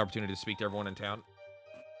want to take this opportunity to speak to everyone in town.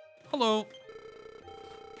 Hello.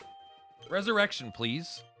 Resurrection,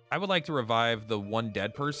 please. I would like to revive the one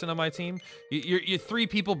dead person on my team. You're three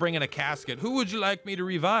people bringing a casket. Who would you like me to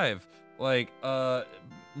revive? Like, the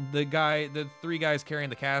three guys carrying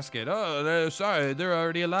the casket. Oh, sorry, they're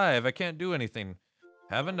already alive. I can't do anything.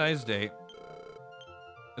 Have a nice day.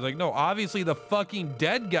 He's like, no, obviously the fucking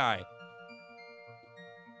dead guy.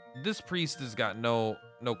 This priest has got no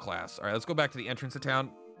class. All right, let's go back to the entrance of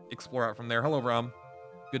town. Explore out from there. Hello, Rom.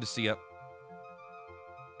 Good to see you.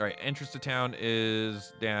 All right, entrance to town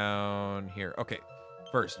is down here. Okay,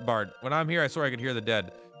 first, Bard. When I'm here, I swear I can hear the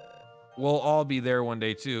dead. We'll all be there one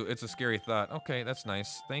day, too. It's a scary thought. Okay, that's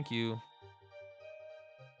nice. Thank you.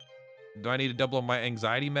 Do I need to double my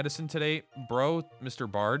anxiety medicine today? Bro,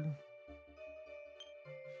 Mr. Bard.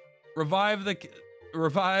 Revive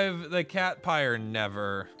the cat pyre.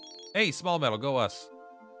 Never. Hey, small metal, go us.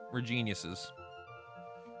 We're geniuses.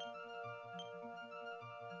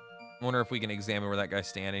 I wonder if we can examine where that guy's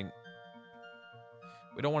standing.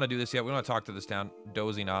 We don't want to do this yet. We want to talk to this town.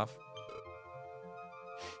 Dozing off.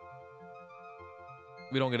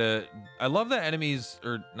 We don't get a... I love that enemies,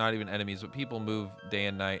 or not even enemies, but people move day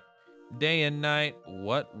and night. Day and night.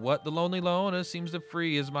 What? The lonely loner seems to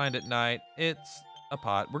free his mind at night. It's a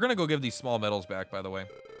pot. We're going to go give these small metals back, by the way.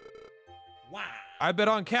 Wow. I bet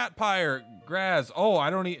on cat pyre. Graz. Oh, I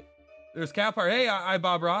don't need... There's cat pyre. Hey, I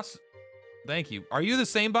Bob Ross. Thank you. Are you the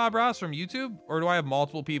same Bob Ross from YouTube? Or do I have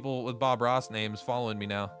multiple people with Bob Ross names following me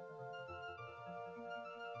now?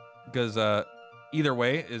 Because, Either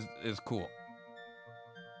way is cool.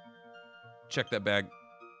 Check that bag.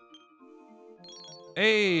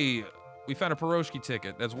 Hey, we found a Piroshki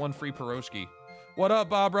ticket. That's one free Piroshki. What up,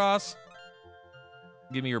 Bob Ross?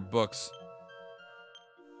 Give me your books.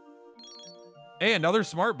 Hey, another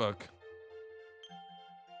smart book.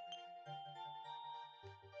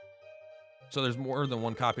 So there's more than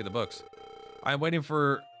one copy of the books. I'm waiting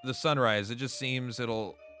for the sunrise. It just seems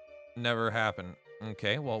it'll never happen.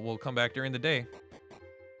 Okay, well, we'll come back during the day.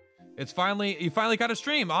 You finally got a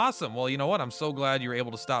stream. Awesome. Well, you know what? I'm so glad you were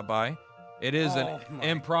able to stop by. It is an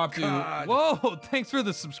impromptu. God. Whoa, thanks for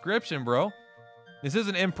the subscription, bro. This is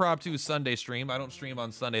an impromptu Sunday stream. I don't stream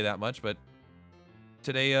on Sunday that much, but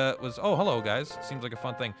today was, oh, hello, guys. Seems like a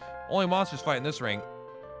fun thing. Only monsters fight in this ring.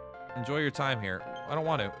 Enjoy your time here. I don't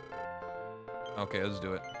want to. Okay, let's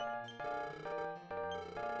do it.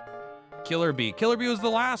 Killer Bee. Killer Bee was the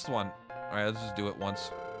last one. All right, let's just do it once.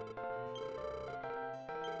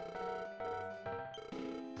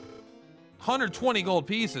 $120 gold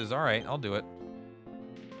pieces. All right, I'll do it.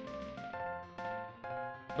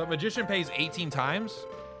 But Magician pays 18 times?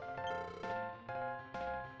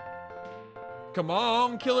 Come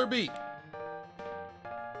on, Killer Bee.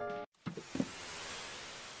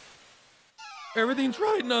 Everything's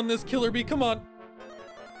riding on this Killer Bee. Come on.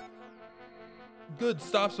 Good,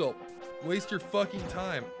 stop so. Waste your fucking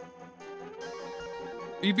time.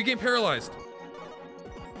 You became paralyzed.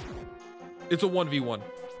 It's a 1v1.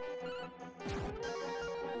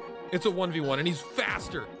 It's a 1v1 and he's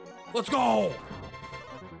faster. Let's go.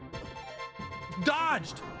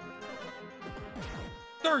 Dodged.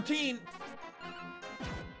 13.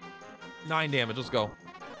 9 damage, let's go.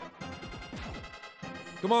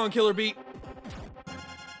 Come on, Killer Bee.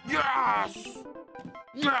 Yes!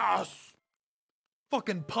 Yes!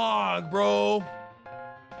 Fucking pog, bro.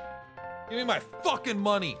 Give me my fucking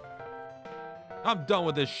money. I'm done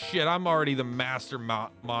with this shit. I'm already the master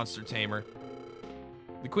monster tamer.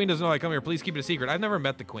 The queen doesn't know I come here. Please keep it a secret. I've never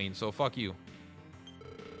met the queen, so fuck you.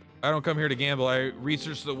 I don't come here to gamble. I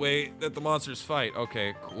research the way that the monsters fight.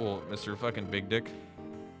 Okay, cool, Mr. fucking Big Dick.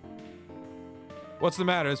 What's the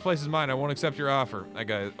matter? This place is mine. I won't accept your offer. That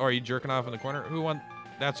guy. Oh, are you jerking off in the corner? Who won?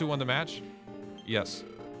 That's who won the match? Yes.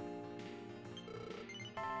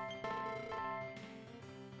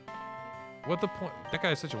 What the point? That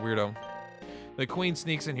guy is such a weirdo. The queen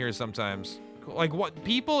sneaks in here sometimes. Like, what?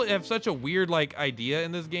 People have such a weird, like, idea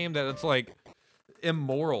in this game that it's, like,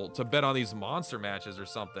 immoral to bet on these monster matches or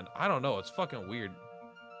something. I don't know. It's fucking weird.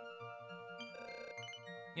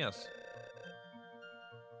 Yes.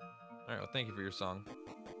 All right, well, thank you for your song.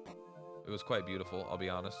 It was quite beautiful, I'll be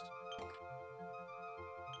honest.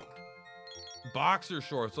 Boxer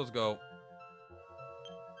shorts, let's go.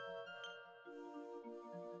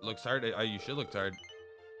 Looks tired? You should look tired.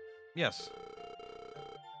 Yes.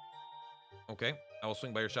 Okay, I will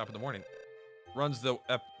swing by your shop in the morning. Runs the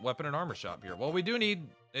weapon and armor shop here. Well, we do need...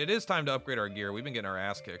 It is time to upgrade our gear. We've been getting our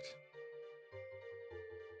ass kicked.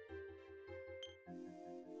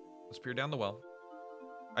 Let's peer down the well.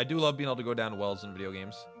 I do love being able to go down wells in video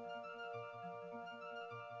games.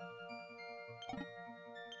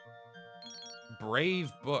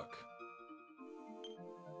 Brave book.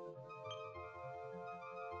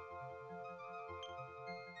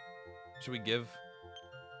 Should we give?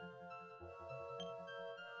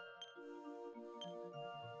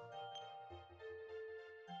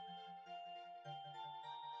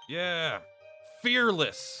 Yeah.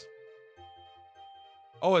 Fearless.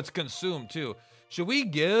 Oh, it's consumed too. Should we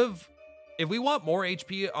give, if we want more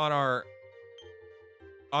HP on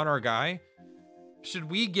our guy,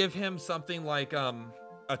 should we give him something like a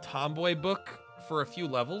tomboy book for a few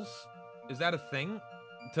levels? Is that a thing?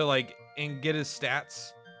 To like, and get his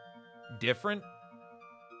stats different?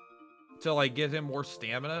 To like get him more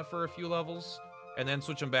stamina for a few levels? And then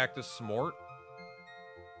switch him back to Smort?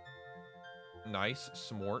 Nice,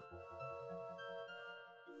 Smort.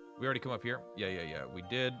 We already come up here? Yeah, we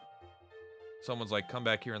did. Someone's like, come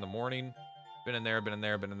back here in the morning. Been in there, been in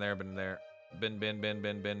there, been in there, been in there. Been in there, been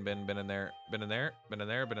in there, been in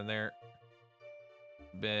there, been in there.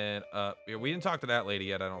 Been up here. We didn't talk to that lady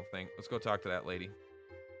yet, I don't think. Let's go talk to that lady.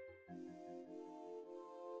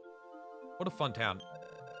 What a fun town.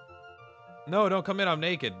 No, don't come in, I'm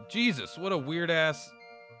naked. Jesus, what a weird ass.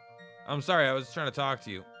 I'm sorry, I was trying to talk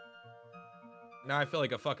to you. Now I feel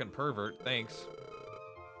like a fucking pervert, thanks.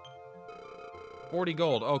 40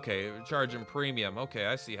 gold, okay, charging premium. Okay,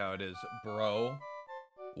 I see how it is, bro.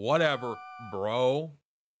 Whatever, bro.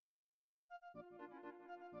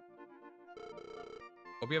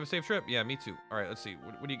 Hope you have a safe trip. Yeah, me too. All right, let's see.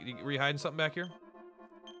 What are you hiding something back here?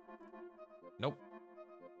 Nope.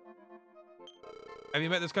 Have you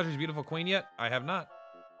met this country's beautiful queen yet? I have not.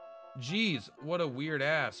 Jeez, what a weird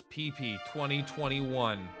ass. PP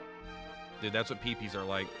 2021. Dude, that's what PPs are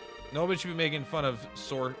like. Nobody should be making fun of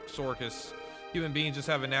Sorcus. Human beings just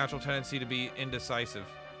have a natural tendency to be indecisive.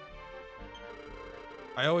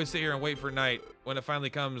 I always sit here and wait for night. When it finally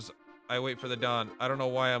comes, I wait for the dawn. I don't know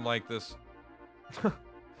why I'm like this.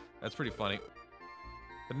 That's pretty funny.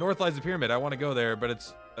 The north lies the pyramid. I want to go there, but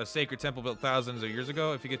it's a sacred temple built thousands of years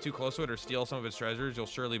ago. If you get too close to it or steal some of its treasures, you'll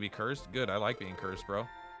surely be cursed. Good, I like being cursed, bro.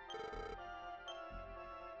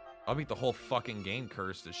 I'll beat the whole fucking game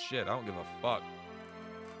cursed as shit. I don't give a fuck.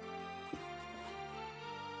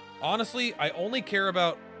 Honestly, I only care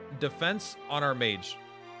about defense on our mage.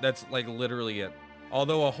 That's like literally it.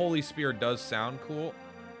 Although a holy spear does sound cool.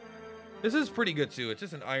 This is pretty good too. It's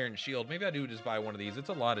just an iron shield. Maybe I do just buy one of these. It's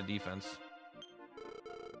a lot of defense.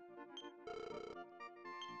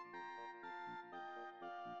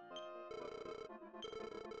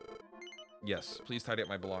 Yes, please tidy up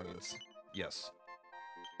my belongings. Yes.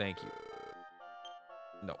 Thank you.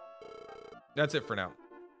 No. That's it for now.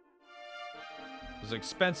 It was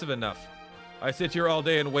expensive enough. I sit here all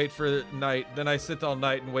day and wait for night. Then I sit all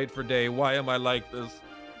night and wait for day. Why am I like this?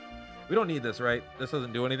 We don't need this, right? This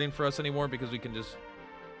doesn't do anything for us anymore because we can just...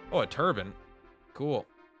 Oh, a turban. Cool.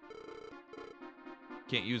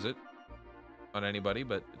 Can't use it on anybody,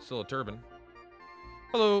 but it's still a turban.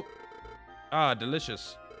 Hello. Ah,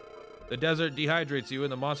 delicious. The desert dehydrates you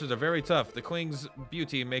and the monsters are very tough. The queen's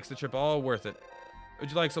beauty makes the trip all worth it. Would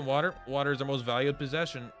you like some water? Water is our most valued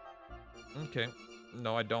possession. Okay.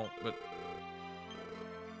 No, I don't, but...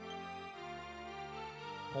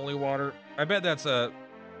 Holy water. I bet that's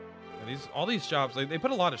all these shops, they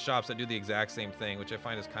put a lot of shops that do the exact same thing, which I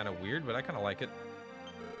find is kind of weird, but I kind of like it.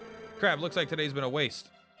 Crap, looks like today's been a waste.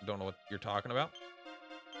 Don't know what you're talking about.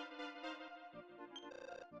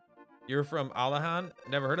 You're from Alahan?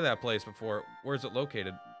 Never heard of that place before. Where's it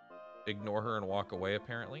located? Ignore her and walk away,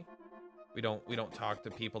 apparently. We don't talk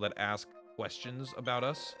to people that ask questions about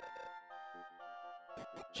us.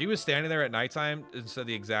 She was standing there at nighttime and said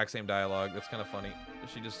the exact same dialogue. That's kind of funny.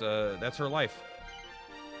 She just, that's her life.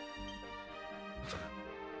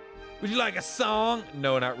 Would you like a song?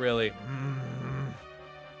 No, not really.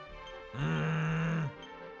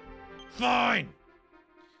 Fine.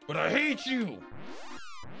 But I hate you.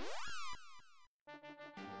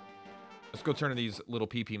 Let's go turn to these little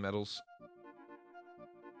PP medals.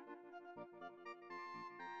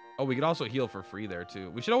 Oh, we could also heal for free there, too.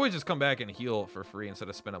 We should always just come back and heal for free instead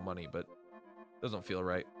of spending money, but it doesn't feel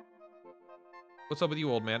right. What's up with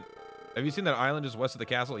you, old man? Have you seen that island just west of the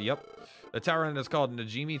castle? Yep. The tower end is called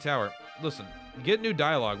Najimi Tower. Listen, get new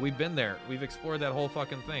dialogue. We've been there. We've explored that whole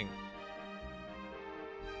fucking thing.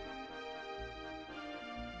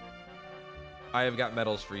 I have got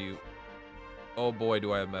medals for you. Oh boy,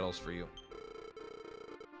 do I have medals for you.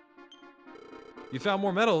 You found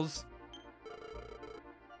more medals.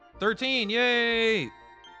 13, yay!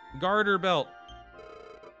 Garter belt.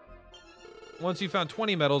 Once you found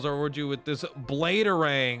 20 medals, I'll reward you with this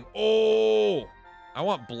Bladerang. Oh! I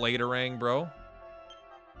want Bladerang, bro.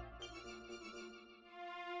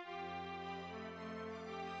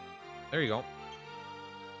 There you go.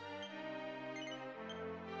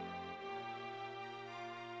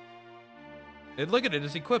 And look at it,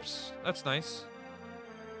 it equips. That's nice.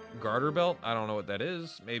 Garter belt? I don't know what that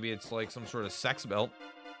is. Maybe it's like some sort of sex belt.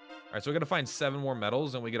 All right, so we gotta find 7 more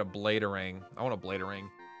medals and we get a Bladerang. I want a Bladerang.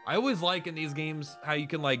 I always like in these games how you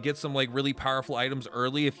can like get some like really powerful items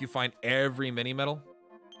early if you find every mini medal.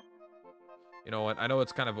 You know what? I know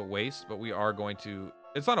it's kind of a waste, but we are going to...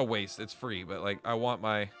 It's not a waste, it's free, but like I want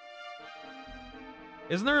my...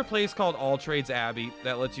 Isn't there a place called All Trades Abbey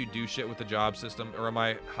that lets you do shit with the job system? Or am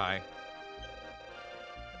I high?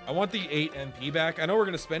 I want the 8 MP back. I know we're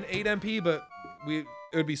gonna spend 8 MP, but it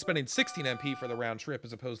would be spending 16 MP for the round trip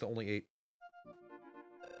as opposed to only 8.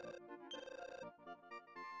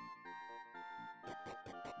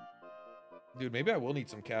 Dude, maybe I will need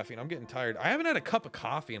some caffeine. I'm getting tired. I haven't had a cup of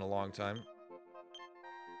coffee in a long time.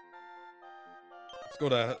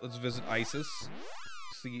 Let's visit ISIS.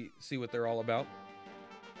 See what they're all about.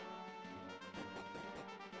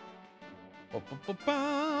 Oh,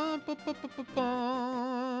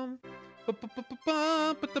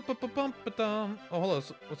 hello.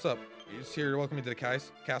 What's up? You're just here. Welcome me to the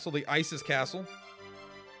castle, the ISIS castle.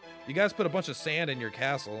 You guys put a bunch of sand in your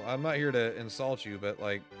castle. I'm not here to insult you, but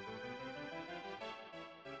like...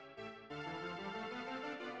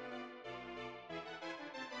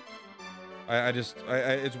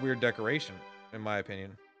 it's weird decoration, in my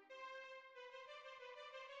opinion.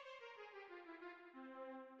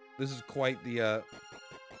 This is quite the,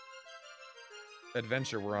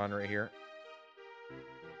 adventure we're on right here.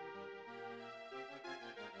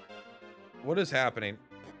 What is happening?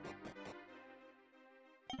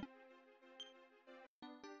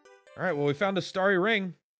 All right, well, we found a starry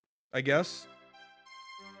ring, I guess.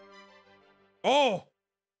 Oh!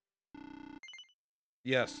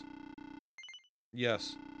 Yes.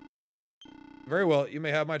 Yes. Very well, you may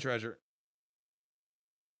have my treasure.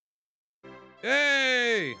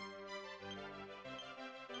 Hey!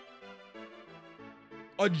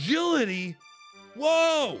 Agility?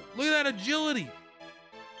 Whoa! Look at that agility!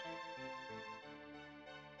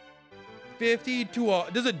 50 to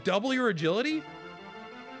does it double your agility?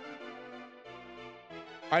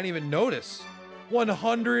 I didn't even notice.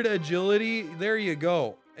 100 agility. There you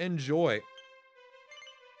go. Enjoy.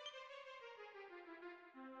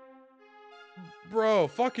 Bro,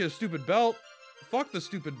 fuck his stupid belt. Fuck the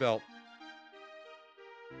stupid belt.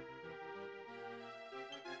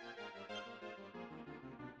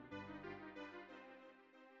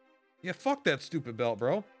 Yeah, fuck that stupid belt,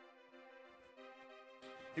 bro.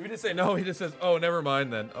 If he didn't say no, he just says, oh, never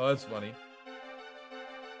mind then. Oh, that's funny.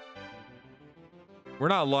 We're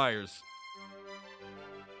not liars.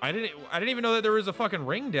 I didn't even know that there was a fucking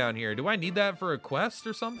ring down here. Do I need that for a quest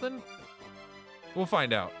or something? We'll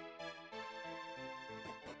find out.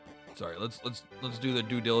 Sorry, let's do the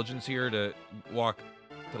due diligence here to walk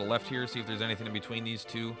to the left here, see if there's anything in between these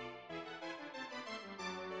two.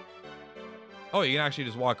 Oh, you can actually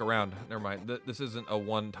just walk around. Never mind. This isn't a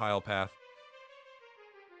one tile path.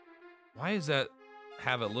 Why does that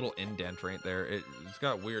have a little indent right there? It's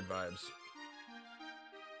got weird vibes.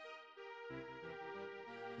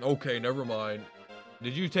 Okay, never mind.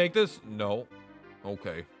 Did you take this? No.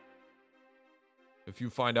 Okay. If you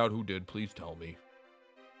find out who did, please tell me.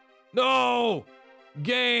 No!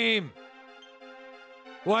 Game!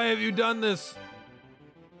 Why have you done this?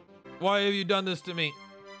 Why have you done this to me?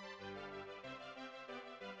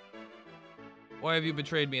 Why have you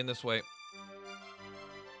betrayed me in this way?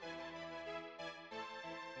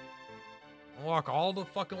 Walk all the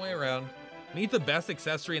fucking way around. Meet the best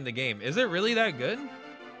accessory in the game. Is it really that good?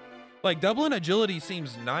 Like, doubling agility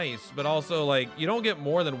seems nice, but also, like, you don't get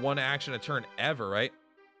more than one action a turn ever, right?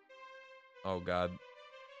 Oh, God.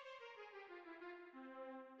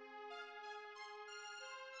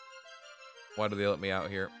 Why do they let me out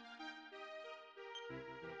here?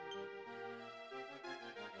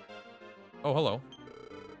 Oh, hello.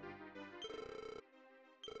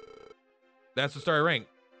 That's the starry ring.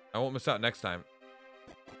 I won't miss out next time.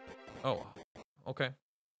 Oh, okay.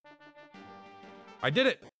 I did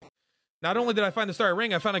it. Not only did I find the starry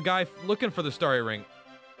ring, I found a guy looking for the starry ring.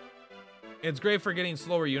 It's great for getting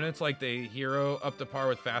slower units like the hero up to par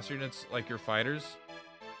with faster units like your fighters.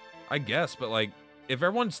 I guess, but like, if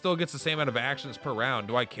everyone still gets the same amount of actions per round,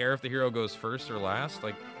 do I care if the hero goes first or last?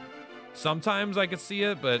 Like, sometimes I could see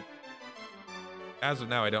it, but as of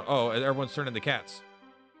now, I don't. Oh, everyone's turning to cats.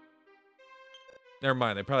 Never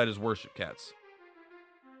mind, they probably just worship cats.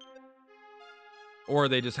 Or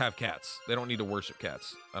they just have cats. They don't need to worship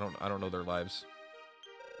cats. I don't know their lives.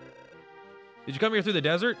 Did you come here through the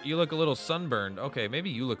desert? You look a little sunburned. Okay,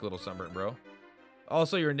 maybe you look a little sunburned, bro.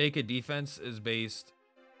 Also, your naked defense is based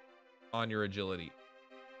on your agility.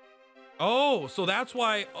 Oh, so that's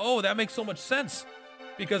why. Oh, that makes so much sense.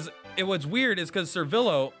 Because what's weird is because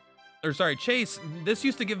Servillo, or sorry, Chase, this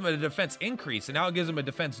used to give him a defense increase, and now it gives him a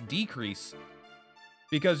defense decrease.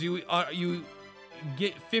 Because you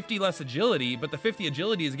get 50 less agility, but the 50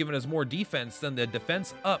 agility is giving us more defense than the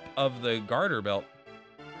defense up of the garter belt.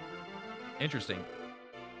 Interesting.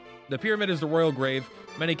 The pyramid is the royal grave.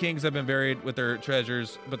 Many kings have been buried with their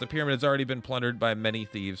treasures, but the pyramid has already been plundered by many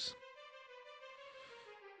thieves.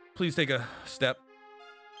 Please take a step.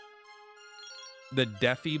 The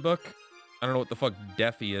Deafy book. I don't know what the fuck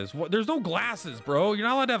Deafy is. What? There's no glasses, bro. You're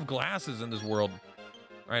not allowed to have glasses in this world.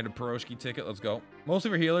 All right, a Piroshki ticket. Let's go. Most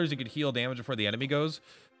of your healers, you could heal damage before the enemy goes,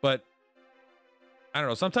 but I don't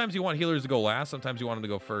know. Sometimes you want healers to go last. Sometimes you want them to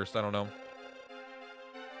go first. I don't know.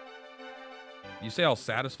 You say I'll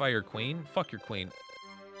satisfy your queen? Fuck your queen.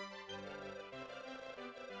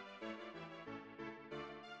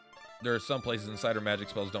 There are some places inside her magic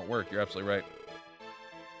spells don't work. You're absolutely right.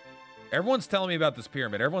 Everyone's telling me about this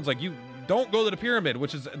pyramid. Everyone's like, you don't go to the pyramid,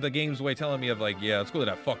 which is the game's way telling me of like, yeah, let's go to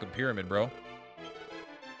that fucking pyramid, bro.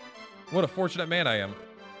 What a fortunate man I am.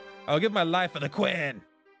 I'll give my life for the queen.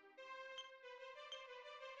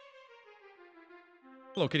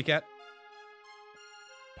 Hello, kitty cat.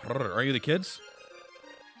 Are you the kids?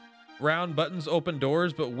 Round buttons open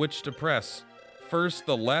doors, but which to press? First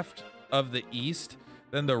the left of the east,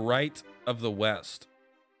 then the right of the west.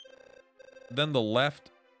 Then the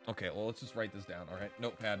left. Okay, well, let's just write this down, all right?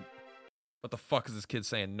 Notepad. What the fuck is this kid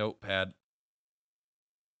saying? Notepad.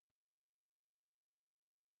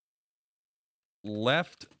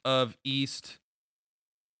 Left of east,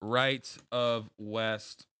 right of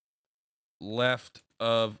west, left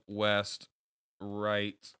of west,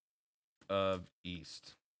 right of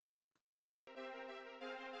east.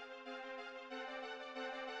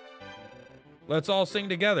 Let's all sing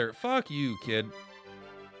together. Fuck you, kid.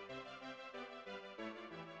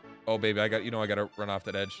 Oh, baby, I gotta run off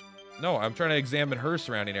that edge. No, I'm trying to examine her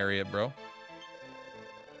surrounding area, bro.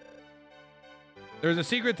 There's a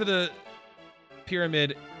secret to the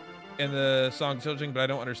pyramid in the song Children, but I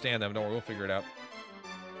don't understand them. Don't worry, we'll figure it out.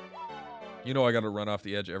 You know I gotta run off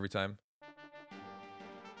the edge every time.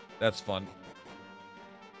 That's fun.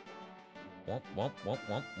 Womp, womp, womp,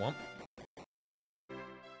 womp, womp.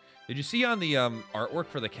 Did you see on the artwork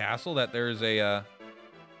for the castle that there's a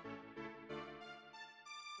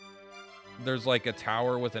there's like a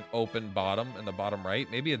tower with an open bottom in the bottom right?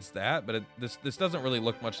 Maybe it's that, but this doesn't really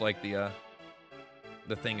look much like the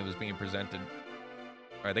thing it was being presented.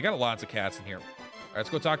 All right, they got lots of cats in here. All right, let's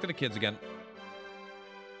go talk to the kids again.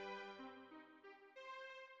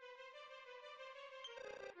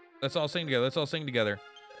 Let's all sing together. Let's all sing together.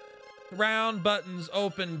 Round buttons,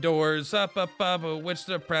 open doors, up, which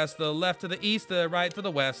to press, the left to the east, the right to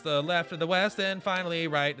the west, the left to the west, and finally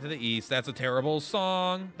right to the east. That's a terrible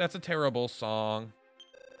song. That's a terrible song.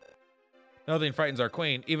 Nothing frightens our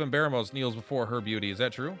queen. Even Baramos kneels before her beauty. Is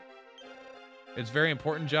that true? It's a very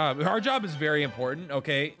important job. Our job is very important,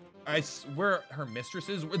 okay? We're her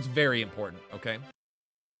mistresses. It's very important, okay?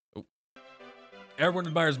 Oh. Everyone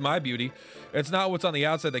admires my beauty. It's not what's on the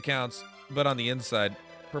outside that counts, but on the inside.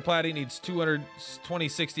 Purplaty needs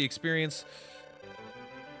 220-60 experience.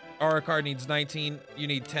 Aura card needs 19. You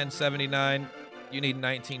need 1079. You need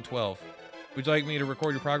 1912. Would you like me to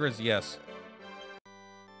record your progress? Yes.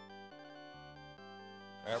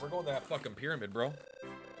 All right, we're going to that fucking pyramid, bro.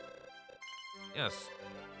 Yes.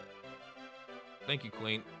 Thank you,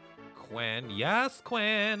 Queen. Quinn. Yes,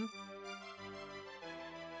 Quinn.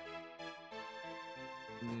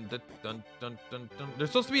 Dun, dun, dun, dun, dun.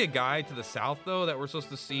 There's supposed to be a guy to the south, though, that we're supposed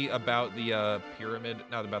to see about the pyramid.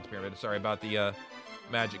 Not about the pyramid. Sorry, about the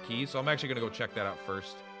magic key. So I'm actually going to go check that out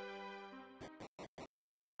first.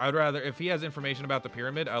 I'd rather, if he has information about the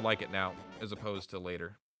pyramid, I'd like it now, as opposed to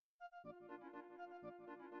later.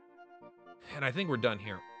 And I think we're done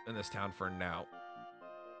here in this town for now.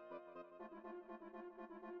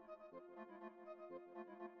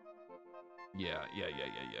 Yeah.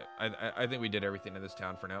 I think we did everything in this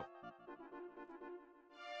town for now.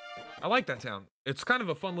 I like that town. It's kind of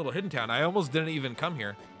a fun little hidden town. I almost didn't even come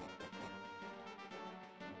here.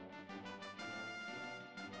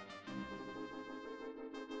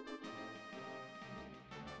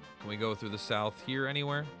 Can we go through the south here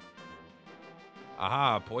anywhere?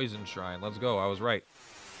 Aha, poison shrine. Let's go. I was right.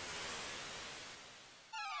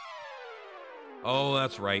 Oh,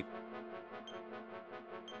 that's right.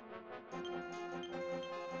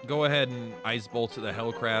 Go ahead and ice bolt to the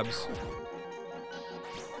hell crabs.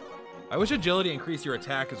 I wish agility increased your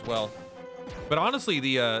attack as well. But honestly,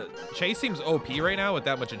 the chase seems OP right now with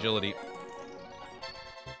that much agility.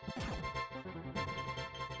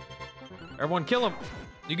 Everyone kill him.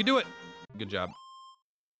 You can do it. Good job.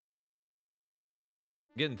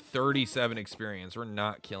 Getting 37 experience. We're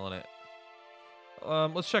not killing it.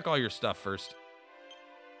 Let's check all your stuff first.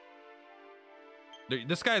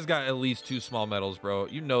 This guy's got at least 2 small medals, bro.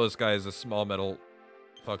 You know this guy is a small medal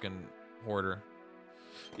fucking hoarder.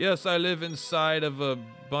 Yes, I live inside of a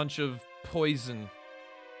bunch of poison.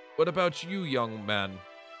 What about you, young man?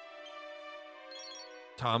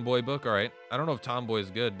 Tomboy book? All right. I don't know if Tomboy is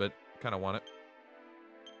good, but kind of want it.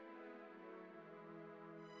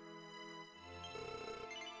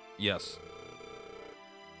 Yes.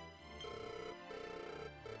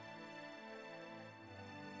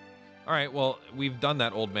 All right, well, we've done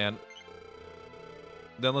that, old man.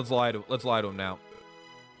 Then let's lie to him now.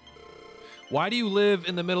 Why do you live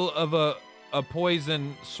in the middle of a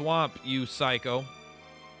poison swamp, you psycho?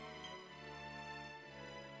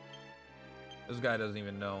 This guy doesn't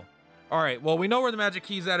even know. All right, well, we know where the magic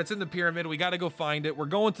key's at. It's in the pyramid. We got to go find it. We're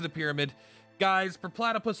going to the pyramid. Guys,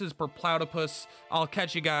 Purplatypus is Purplatypus. I'll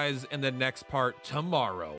catch you guys in the next part tomorrow.